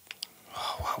Soweto."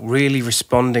 Oh, wow. Really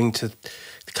responding to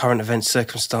the current event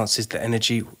circumstances, the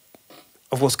energy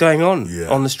of what's going on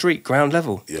on the street, ground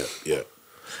level. Yeah, yeah.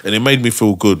 And it made me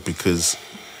feel good because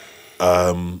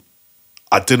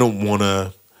I didn't want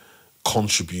to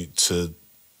contribute to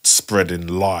spreading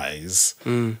lies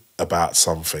about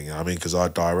something. I mean, because I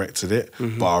directed it,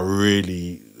 but I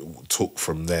really took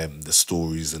from them the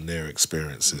stories and their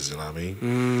experiences, you know what I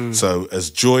mean? So as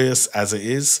joyous as it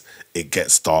is, it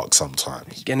gets dark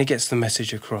sometimes. And it gets the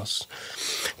message across.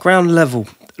 Ground level.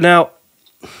 Now,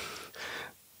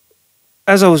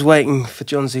 as I was waiting for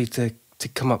Jonzi to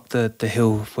come up the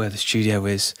hill where the studio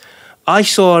is, I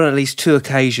saw on at least 2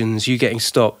 occasions you getting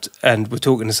stopped and we're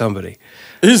talking to somebody.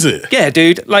 Is it? Yeah,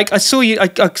 dude. Like, I saw you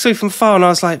from far and I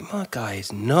was like, my guy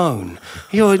is known.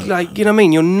 You're like, you know what I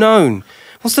mean? You're known.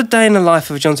 What's the day in the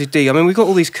life of Jonzi D? I mean, we've got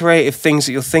all these creative things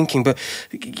that you're thinking, but,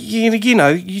 you know,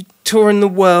 you tour in the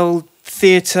world,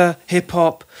 theatre,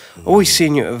 hip-hop, always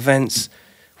seeing you at events.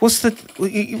 What's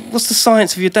the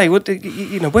science of your day? What,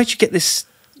 you know, where'd you get this...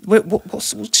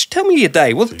 tell me your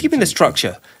day. Give me the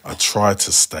structure. I try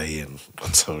to stay in. I'll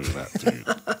tell you that, dude.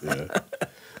 Yeah.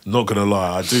 Not gonna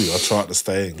lie, I do. I try to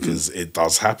stay in because it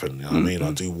does happen. You know what I mean?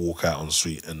 I do walk out on the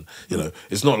street, and you know,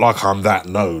 it's not like I'm that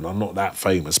known. I'm not that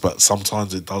famous, but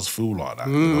sometimes it does feel like that.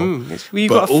 You know? Well,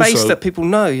 you've got a face that people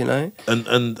know. You know,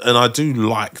 and I do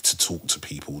like to talk to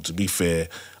people. To be fair,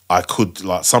 I could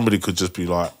somebody could just be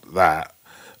like that.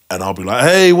 And I'll be like,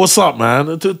 hey, what's up,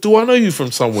 man? Do I know you from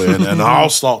somewhere? And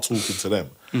I'll start talking to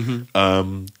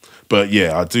them. But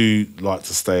yeah, I do like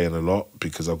to stay in a lot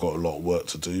because I've got a lot of work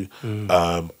to do.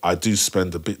 I do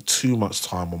spend a bit too much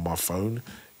time on my phone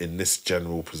in this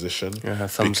general position. Yeah,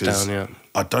 thumbs down, yeah.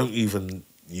 I don't even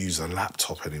use a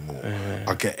laptop anymore.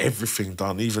 I get everything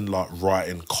done, even like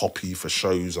writing copy for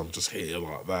shows. I'm just here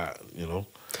like that, you know,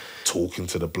 talking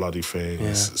to the bloody thing. Yeah.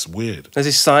 It's weird. There's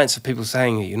this science of people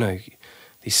saying, you know,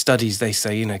 these studies, they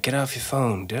say, you know, get off your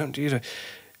phone. Don't, you know,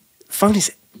 phone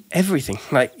is everything.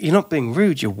 Like, you're not being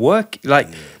rude, you're working. Like,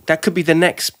 that could be the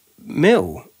next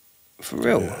meal, for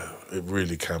real. Yeah, it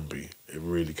really can be. It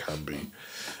really can be.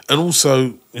 And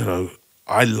also, you know,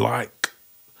 I like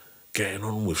getting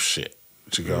on with shit.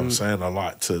 Do you get what I'm saying? I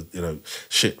like to, you know,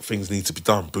 shit, things need to be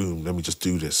done. Boom, let me just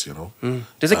do this, you know?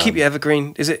 Does it keep you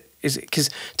evergreen? Is it, because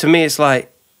to me it's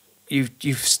like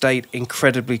you've stayed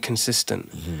incredibly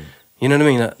consistent. You know what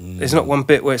I mean? There's not one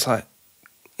bit where it's like,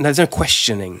 no, there's no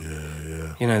questioning.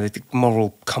 Yeah. You know, the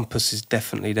moral compass is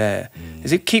definitely there.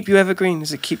 Does it keep you evergreen?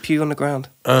 Does it keep you on the ground?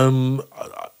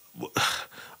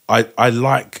 I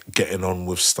like getting on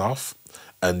with stuff.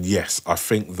 And yes, I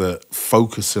think that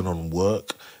focusing on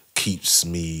work keeps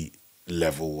me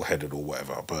level-headed or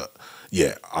whatever. But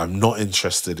yeah, I'm not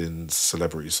interested in the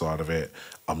celebrity side of it.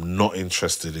 I'm not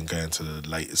interested in going to the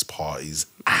latest parties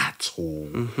at all.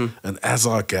 And as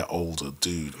I get older,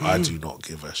 dude, I do not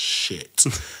give a shit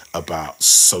about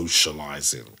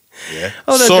socialising. Yeah.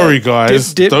 Oh, no, sorry,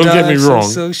 guys. Dip, don't get me wrong.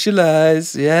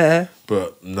 Socialise, yeah.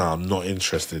 But no, I'm not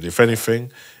interested. If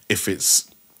anything, if it's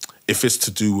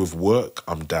to do with work,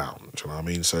 I'm down. Do you know what I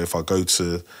mean? So if I go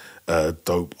to a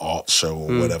dope art show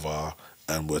or whatever,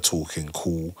 and we're talking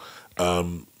cool,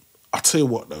 I tell you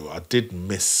what though, I did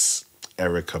miss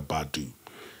Erykah Badu.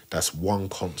 That's one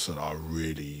concert I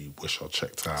really wish I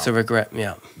checked out. It's a regret,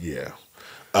 yeah. Yeah.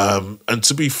 And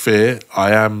to be fair,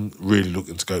 I am really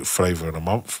looking to go to Flavour in a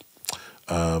month.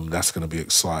 That's going to be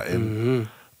exciting.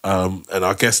 And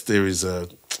I guess there is a,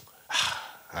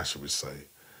 how should we say?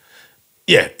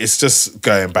 Yeah, it's just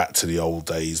going back to the old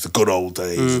days, the good old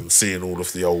days, and seeing all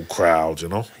of the old crowd, you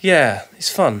know? Yeah, it's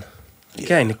fun.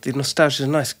 Again, the nostalgia is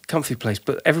a nice, comfy place,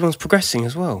 but everyone's progressing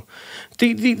as well.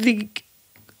 The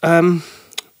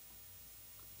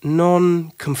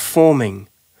non-conforming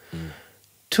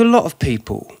to a lot of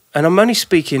people, and I'm only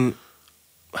speaking,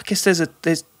 I guess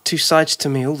there's two sides to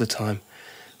me all the time,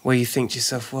 where you think to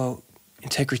yourself, well,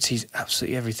 integrity is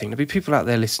absolutely everything. There'll be people out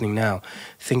there listening now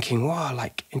thinking, wow,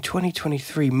 like in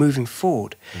 2023, moving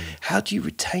forward, how do you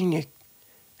retain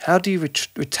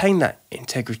that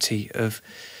integrity of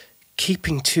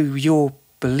keeping to your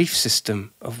belief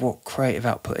system of what creative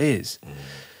output is,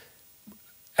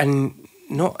 and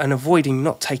avoiding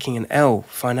not taking an L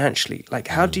financially? Like,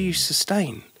 how do you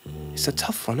sustain? It's a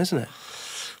tough one, isn't it?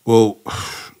 Well,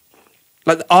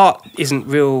 like, the art isn't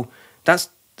real. That's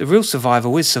the real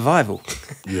survival is survival.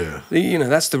 yeah. You know,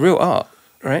 that's the real art,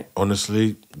 right?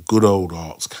 Honestly, good old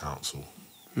Arts Council.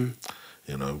 You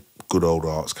know, good old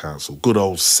Arts Council, good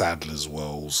old Sadler's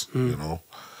Wells, you know.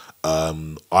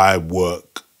 I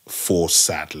work for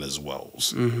Sadler's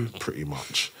Wells, pretty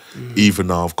much. Even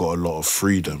though I've got a lot of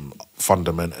freedom,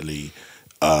 fundamentally,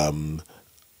 I'm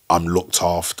looked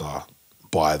after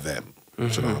by them. Do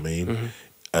you know what I mean?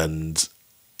 And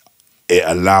it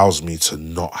allows me to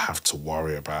not have to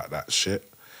worry about that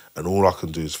shit. And all I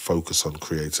can do is focus on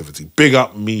creativity. Big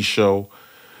up Michelle,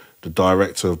 the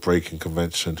director of Breakin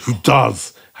Convention, who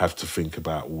does have to think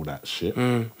about all that shit.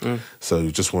 So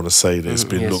just want to say that it's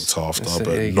been looked after,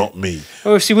 but not me.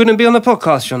 Or if she wouldn't be on the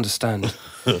podcast, you understand.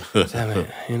 Damn it,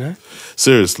 you know?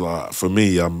 Seriously, like, for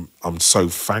me, I'm so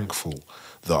thankful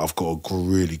that I've got a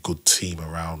really good team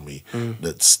around me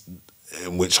that's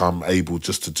in which I'm able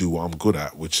just to do what I'm good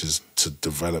at, which is to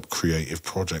develop creative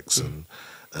projects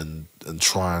and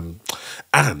try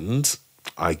and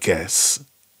I guess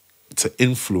to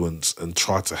influence and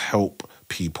try to help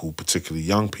people, particularly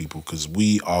young people, because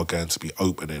we are going to be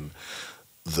opening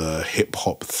the Hip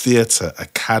Hop Theatre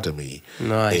Academy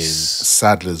in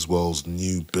Sadler's Wells'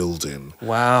 new building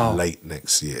late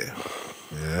next year.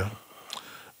 Yeah.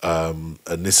 And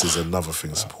this is another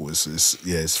thing support.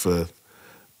 It's for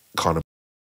kind of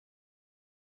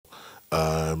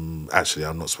actually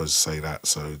I'm not supposed to say that,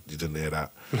 so you didn't hear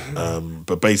that.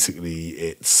 But basically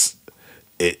it's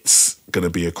going to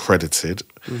be accredited,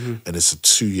 and it's a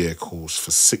 2-year course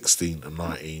for 16 and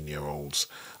 19-year-olds.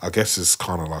 I guess it's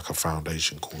kind of like a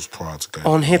foundation course prior to going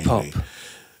on to hip hop,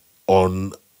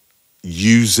 on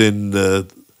using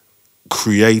the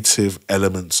creative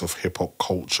elements of hip hop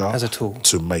culture as a tool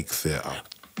to make theatre.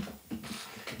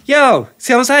 Yo,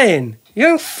 see what I'm saying? You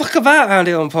don't fuck about around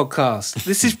here on podcast.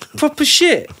 This is proper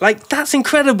shit. Like, that's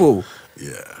incredible.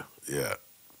 Yeah.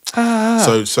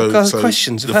 So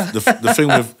questions. The thing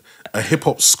with a hip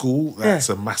hop school, that's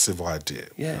a massive idea.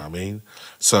 Yeah. You know what I mean?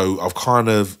 So I've kind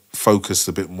of focused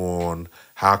a bit more on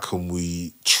how can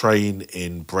we train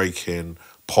in breaking,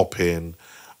 popping,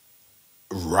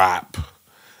 rap,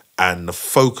 and the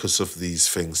focus of these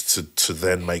things to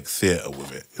then make theatre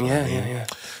with it. You know what I mean? Yeah.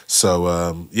 So,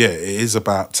 it is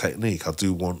about technique. I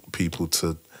do want people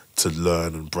to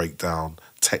learn and break down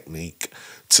technique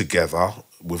together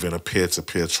within a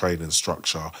peer-to-peer training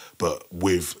structure, but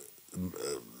with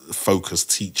focused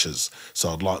teachers. So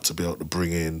I'd like to be able to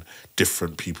bring in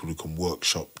different people who can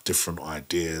workshop different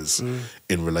ideas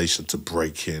in relation to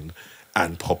breaking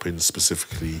and popping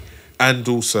specifically, and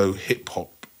also hip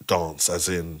hop dance, as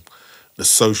in the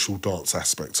social dance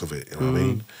aspects of it. You know what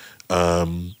I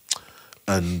mean?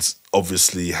 And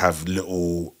obviously have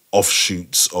little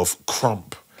offshoots of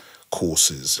crump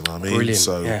courses. You know what I mean? Brilliant,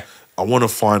 So yeah. I want to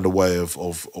find a way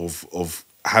of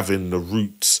having the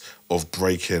roots of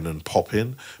breaking and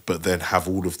popping, but then have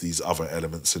all of these other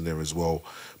elements in there as well.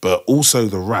 But also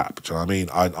the rap, do you know what I mean?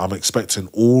 I'm expecting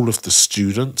all of the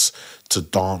students to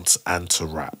dance and to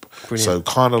rap. Brilliant. So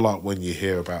kind of like when you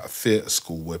hear about a theatre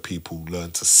school where people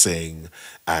learn to sing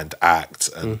and act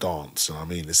and dance, you know what I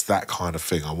mean? It's that kind of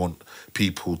thing. I want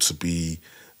people to be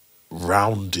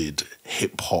rounded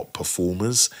hip-hop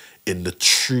performers in the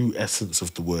true essence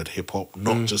of the word hip-hop,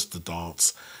 not just the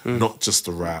dance, not just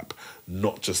the rap,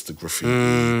 not just the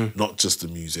graffiti, not just the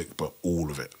music, but all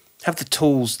of it. Have the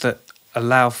tools that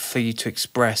allow for you to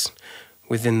express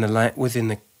within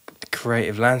the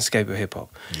creative landscape of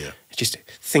hip-hop. Yeah. Just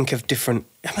think of different...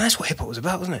 I mean, that's what hip-hop was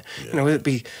about, wasn't it? Yeah. You know, whether it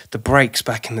be the breaks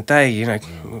back in the day, you know,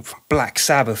 from Black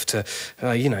Sabbath to,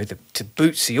 you know, to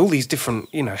Bootsy, all these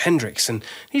different, you know, Hendrix, and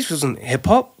these wasn't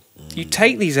hip-hop. You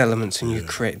take these elements and you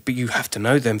create, but you have to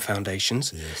know them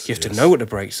foundations. Yes, you have to know what the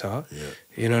breaks are. Yeah.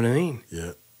 You know what I mean?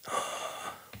 Yeah.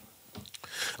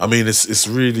 I mean,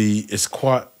 it's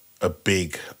quite a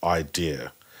big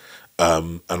idea,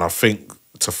 and I think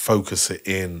to focus it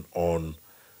in on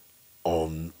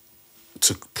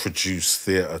to produce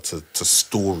theatre to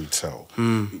storytell.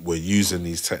 We're using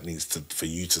these techniques for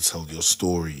you to tell your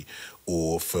story,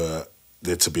 or for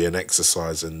there to be an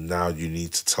exercise, and now you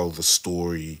need to tell the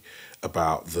story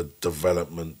about the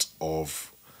development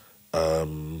of I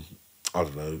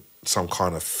don't know, some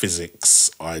kind of physics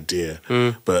idea.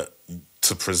 But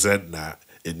to present that,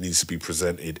 it needs to be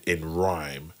presented in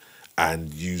rhyme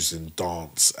and using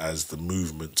dance as the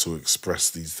movement to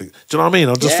express these things. Do you know what I mean?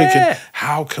 I'm just thinking,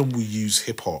 how can we use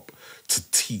hip hop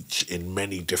to teach in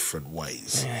many different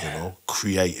ways, you know,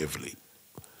 creatively?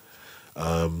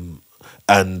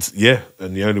 And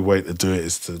the only way to do it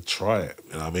is to try it.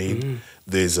 You know what I mean?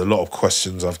 There's a lot of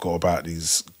questions I've got about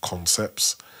these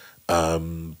concepts,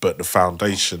 but the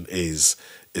foundation is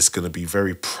it's going to be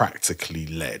very practically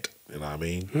led. You know what I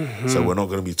mean? So we're not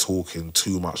going to be talking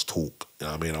too much talk. You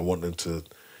know what I mean? I want them to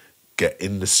get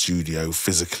in the studio,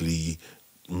 physically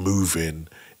moving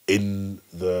in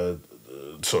the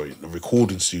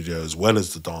recording studio as well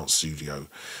as the dance studio,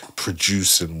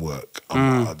 producing work.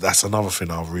 That's another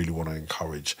thing I really want to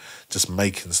encourage, just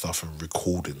making stuff and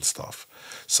recording stuff.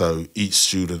 So each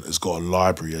student has got a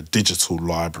library, a digital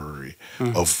library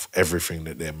of everything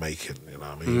that they're making, you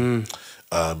know what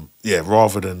I mean?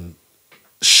 Rather than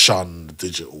shun the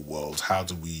digital world, how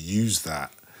do we use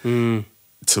that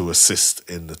to assist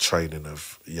in the training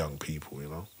of young people, you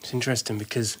know? It's interesting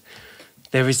because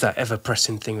there is that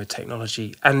ever-pressing thing with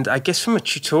technology. And I guess from a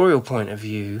tutorial point of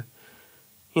view,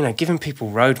 you know, giving people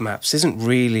roadmaps isn't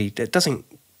really... That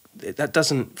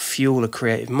doesn't fuel a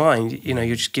creative mind. You know,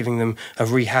 you're just giving them a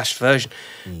rehashed version.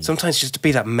 Sometimes just to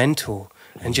be that mentor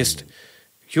and just,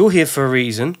 you're here for a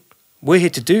reason. We're here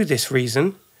to do this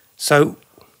reason. So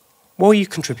what are you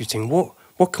contributing?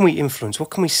 What can we influence?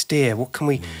 What can we steer? What can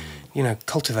we, you know,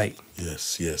 cultivate?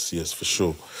 Yes, for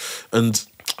sure. And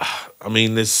I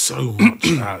mean, there's so much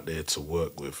out there to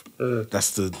work with.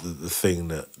 That's the thing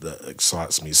that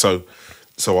excites me. So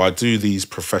I do these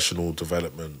professional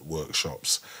development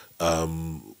workshops.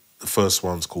 The first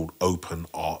one's called Open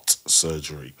Art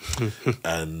Surgery.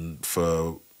 And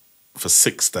for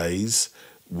 6 days,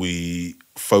 we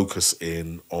focus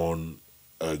in on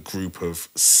a group of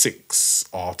 6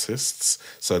 artists.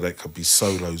 So they could be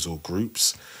solos or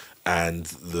groups. And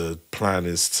the plan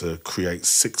is to create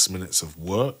 6 minutes of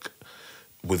work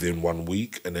within 1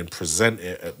 week and then present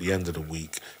it at the end of the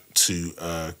week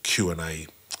to Q&A,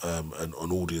 an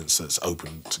audience that's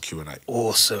open to Q&A.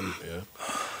 Awesome. Yeah.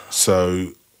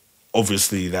 So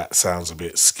obviously that sounds a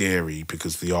bit scary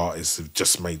because the artists have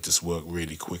just made this work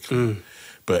really quickly.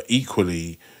 But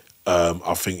equally,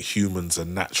 I think humans are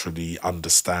naturally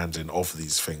understanding of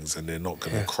these things and they're not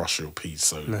going to crush your piece.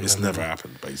 So it's never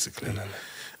happened, basically.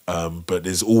 But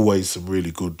there's always some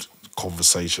really good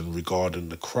conversation regarding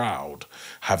the crowd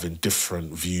having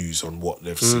different views on what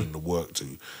they've seen the work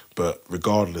do. But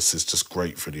regardless, it's just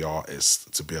great for the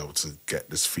artist to be able to get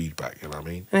this feedback, you know what I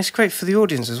mean? And it's great for the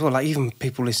audience as well, like even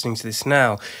people listening to this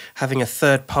now, having a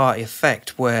third-party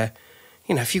effect where,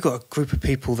 you know, if you've got a group of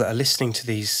people that are listening to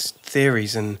these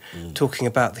theories and talking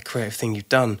about the creative thing you've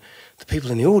done, the people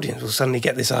in the audience will suddenly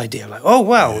get this idea, like, oh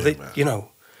wow, you know,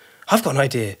 I've got an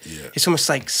idea. Yeah. It's almost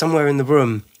like somewhere in the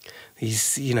room,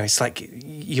 you know, it's like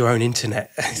your own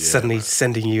internet suddenly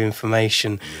sending you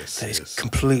information that is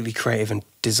completely creative and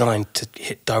designed to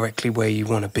hit directly where you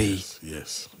want to be.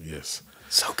 Yes.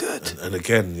 So good. And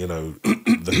again, you know,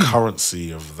 the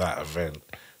currency of that event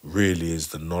really is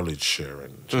the knowledge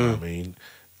sharing. Do you know what I mean?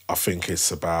 I think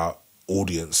it's about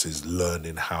audiences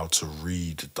learning how to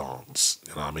read dance,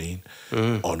 you know what I mean?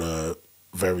 On a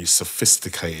very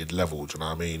sophisticated level, do you know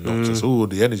what I mean? Not just, oh,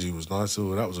 the energy was nice,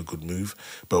 oh, that was a good move,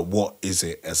 but what is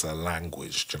it as a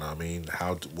language, do you know what I mean?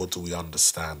 What do we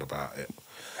understand about it?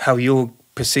 How you're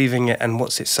perceiving it and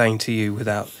what's it saying to you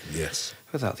without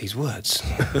these words.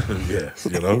 Yes,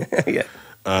 you know?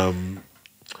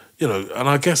 You know, and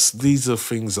I guess these are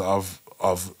things that I've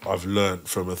learned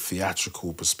from a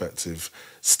theatrical perspective,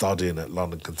 studying at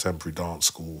London Contemporary Dance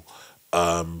School.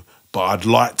 But I'd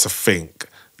like to think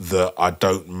that I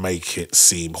don't make it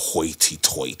seem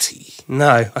hoity-toity.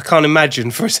 No, I can't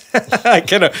imagine. I mean, I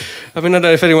don't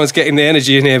know if anyone's getting the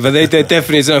energy in here, but there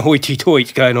definitely is no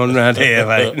hoity-toity going on around here,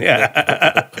 mate.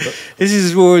 Yeah. This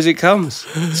is as raw as it comes.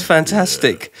 It's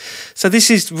fantastic. So this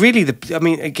is really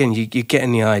again, you're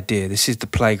getting the idea. This is the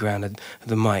playground of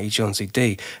the mighty Jonzi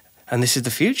D. And this is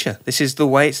the future. This is the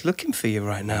way it's looking for you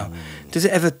right now. Did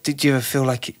you ever feel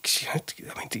like it,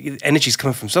 the energy's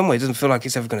coming from somewhere? It doesn't feel like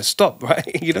it's ever going to stop,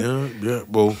 right? You know? Yeah.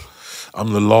 Well,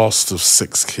 I'm the last of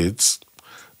 6 kids.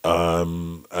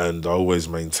 And I always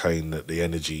maintain that the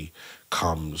energy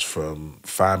comes from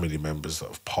family members that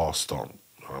have passed on.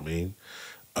 You know what I mean?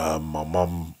 My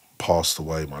mum passed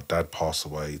away. My dad passed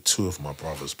away. 2 of my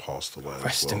brothers passed away.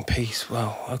 Rest in peace.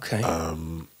 Wow, okay.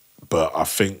 But I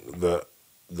think that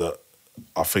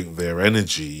I think their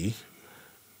energy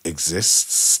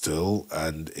exists still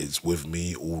and it's with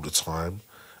me all the time,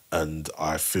 and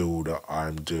I feel that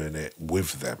I'm doing it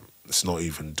with them. It's not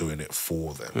even doing it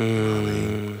for them. You know what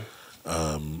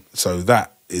I mean? So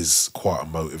that is quite a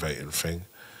motivating thing.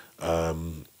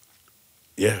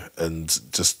 Yeah,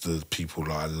 and just the people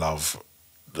that I love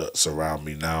that's around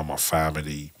me now, my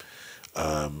family.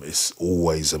 It's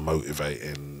always a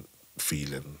motivating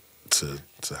feeling to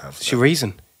have. It's your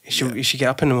reason. You should get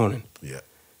up in the morning. Yeah.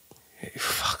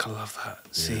 Fuck, I love that.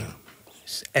 See,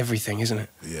 it's everything, isn't it?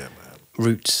 Yeah, man.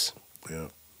 Roots. Yeah.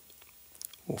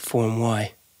 What for and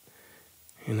why?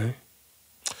 You know.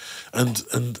 And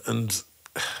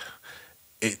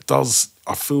it does.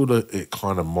 I feel that it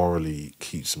kind of morally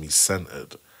keeps me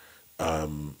centered,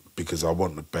 because I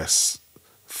want the best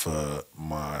for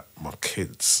my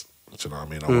kids. Do you know what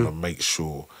I mean? I want to make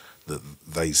sure that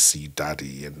they see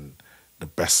daddy in the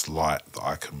best light that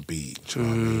I can be. Do you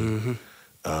know what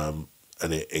I mean?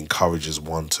 And it encourages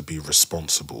one to be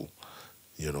responsible,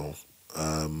 you know.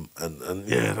 And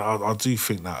yeah, I do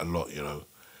think that a lot, you know.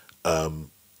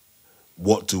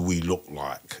 What do we look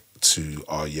like to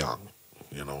our young,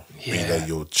 you know? Yeah. Be they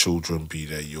your children, be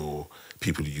they your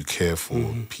people you care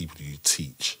for, people you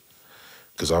teach.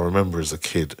 Because I remember as a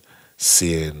kid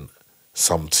seeing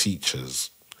some teachers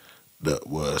that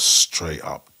were straight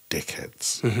up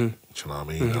dickheads. Do you know what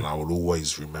I mean? And I will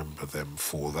always remember them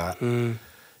for that.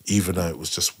 Even though it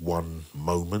was just one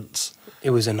moment.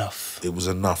 It was enough. It was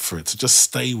enough for it to just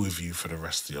stay with you for the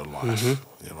rest of your life,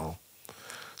 you know?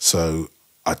 So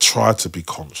I try to be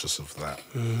conscious of that,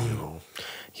 you know?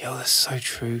 Yo, that's so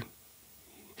true.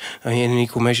 I mean, in an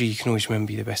equal measure, you can always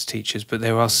remember the best teachers, but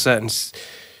there are certain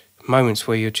moments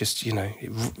where you're just, you know,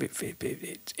 it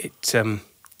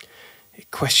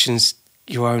questions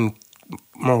your own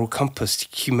moral compass,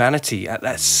 humanity at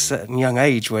that certain young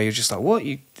age where you're just like, what?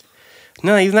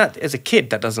 No, even that, as a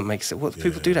kid, that doesn't make sense. What do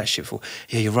people do that shit for?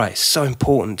 Yeah, you're right. It's so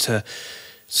important to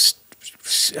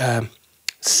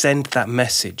send that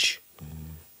message.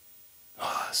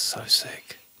 Oh, that's so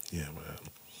sick. Yeah, man.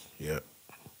 Yeah.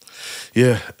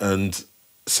 Yeah, and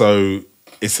so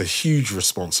it's a huge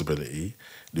responsibility,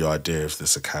 the idea of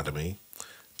this academy.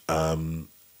 And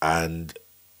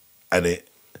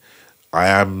I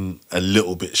am a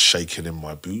little bit shaken in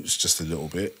my boots, just a little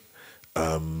bit.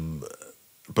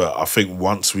 But I think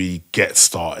once we get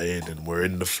started and we're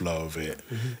in the flow of it,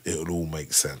 it'll all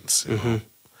make sense. You know?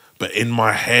 But in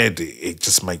my head, it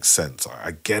just makes sense.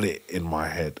 I get it in my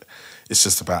head. It's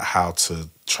just about how to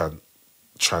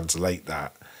translate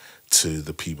that to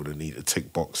the people that need to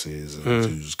tick boxes and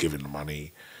who's giving the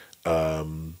money.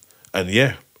 And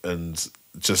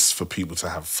just for people to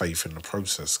have faith in the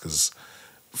process, because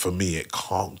for me, it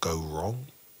can't go wrong.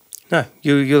 No,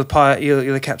 you're the pilot,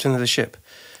 you're the captain of the ship.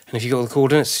 And if you got all the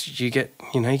coordinates, you get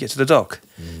to the dock.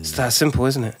 It's that simple,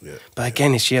 isn't it? Yeah. But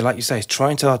again, it's like you say, it's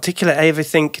trying to articulate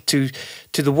everything to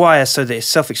the wire so that it's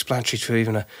self-explanatory to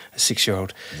even a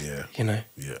 6-year-old. Yeah. You know.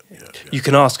 Yeah. You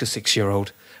can ask a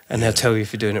 6-year-old, and they'll tell you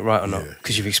if you're doing it right or not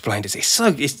because you've explained it.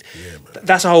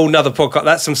 That's a whole nother podcast.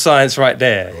 That's some science right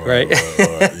there, right?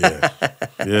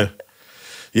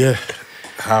 Yeah.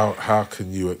 How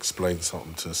can you explain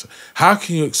something to us? How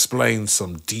can you explain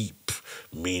some deep,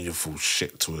 meaningful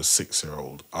shit to a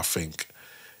 6-year-old? I think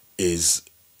is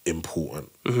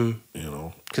important. You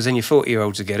know, because then your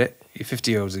 40-year-olds will get it, your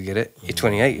 50-year-olds will get it, your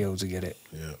 28-year-olds will get it.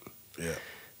 Yeah.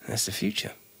 That's the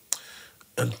future.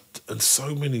 And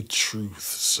so many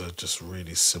truths are just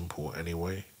really simple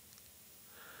anyway.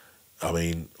 I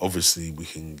mean, obviously we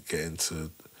can get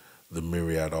into the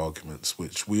myriad arguments,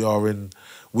 which we are in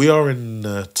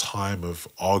a time of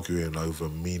arguing over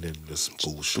meaningless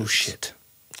bullshit.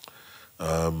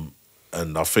 And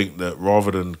I think that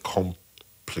rather than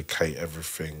complicate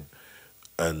everything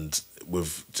and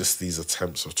with just these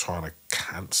attempts of trying to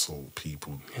cancel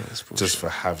people just for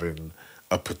having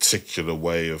a particular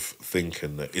way of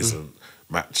thinking that isn't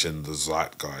matching the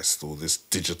zeitgeist or this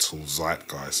digital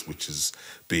zeitgeist, which is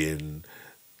being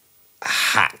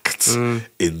hacked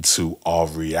into our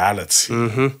reality. Do you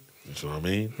know what I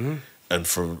mean? And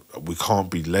we can't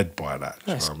be led by that.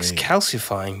 Do you know what I mean? It's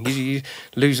calcifying. You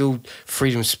lose all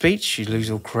freedom of speech, you lose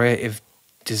all creative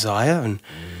desire, and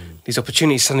these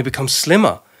opportunities suddenly become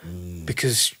slimmer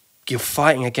because you're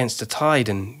fighting against the tide,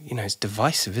 and it's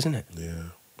divisive, isn't it?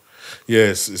 Yeah,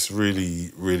 it's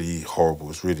really, really horrible.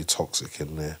 It's really toxic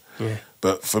in there. Yeah.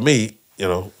 But for me,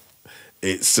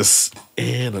 it's just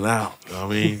in and out. You know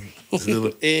what I mean? It's a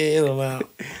little in and out.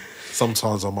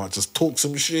 Sometimes I might just talk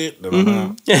some shit, then I'm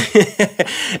out.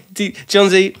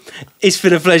 Jonzi, it's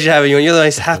been a pleasure having you on. You're the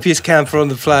most happiest camper on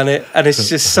the planet, and it's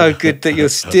just so good that you're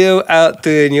still out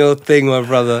doing your thing, my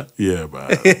brother. Yeah, man.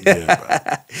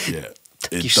 Yeah.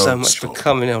 Thank you so much for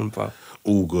coming on, bro.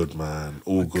 All good, man.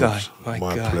 All good. My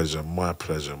pleasure. My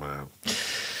pleasure, man.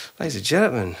 Ladies and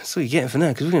gentlemen, that's all you're getting for now,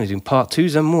 because we're going to do part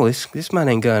 2s and more. This man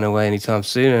ain't going away anytime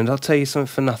soon, and I'll tell you something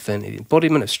for nothing. The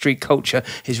embodiment of street culture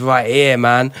is right here,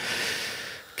 man.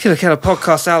 Killer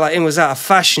podcast out like in was out of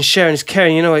fashion. Sharing is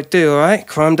caring, you know what it do, all right?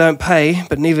 Crime don't pay,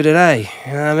 but neither do they.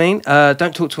 You know what I mean?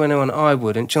 Don't talk to anyone I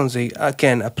would. And Jonzi,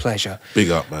 again, a pleasure. Big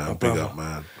up, man. Big up,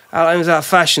 man. Out like in was out of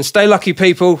fashion. Stay lucky,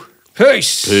 people.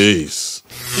 Peace. Peace.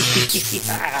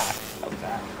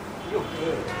 You're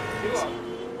good. You are.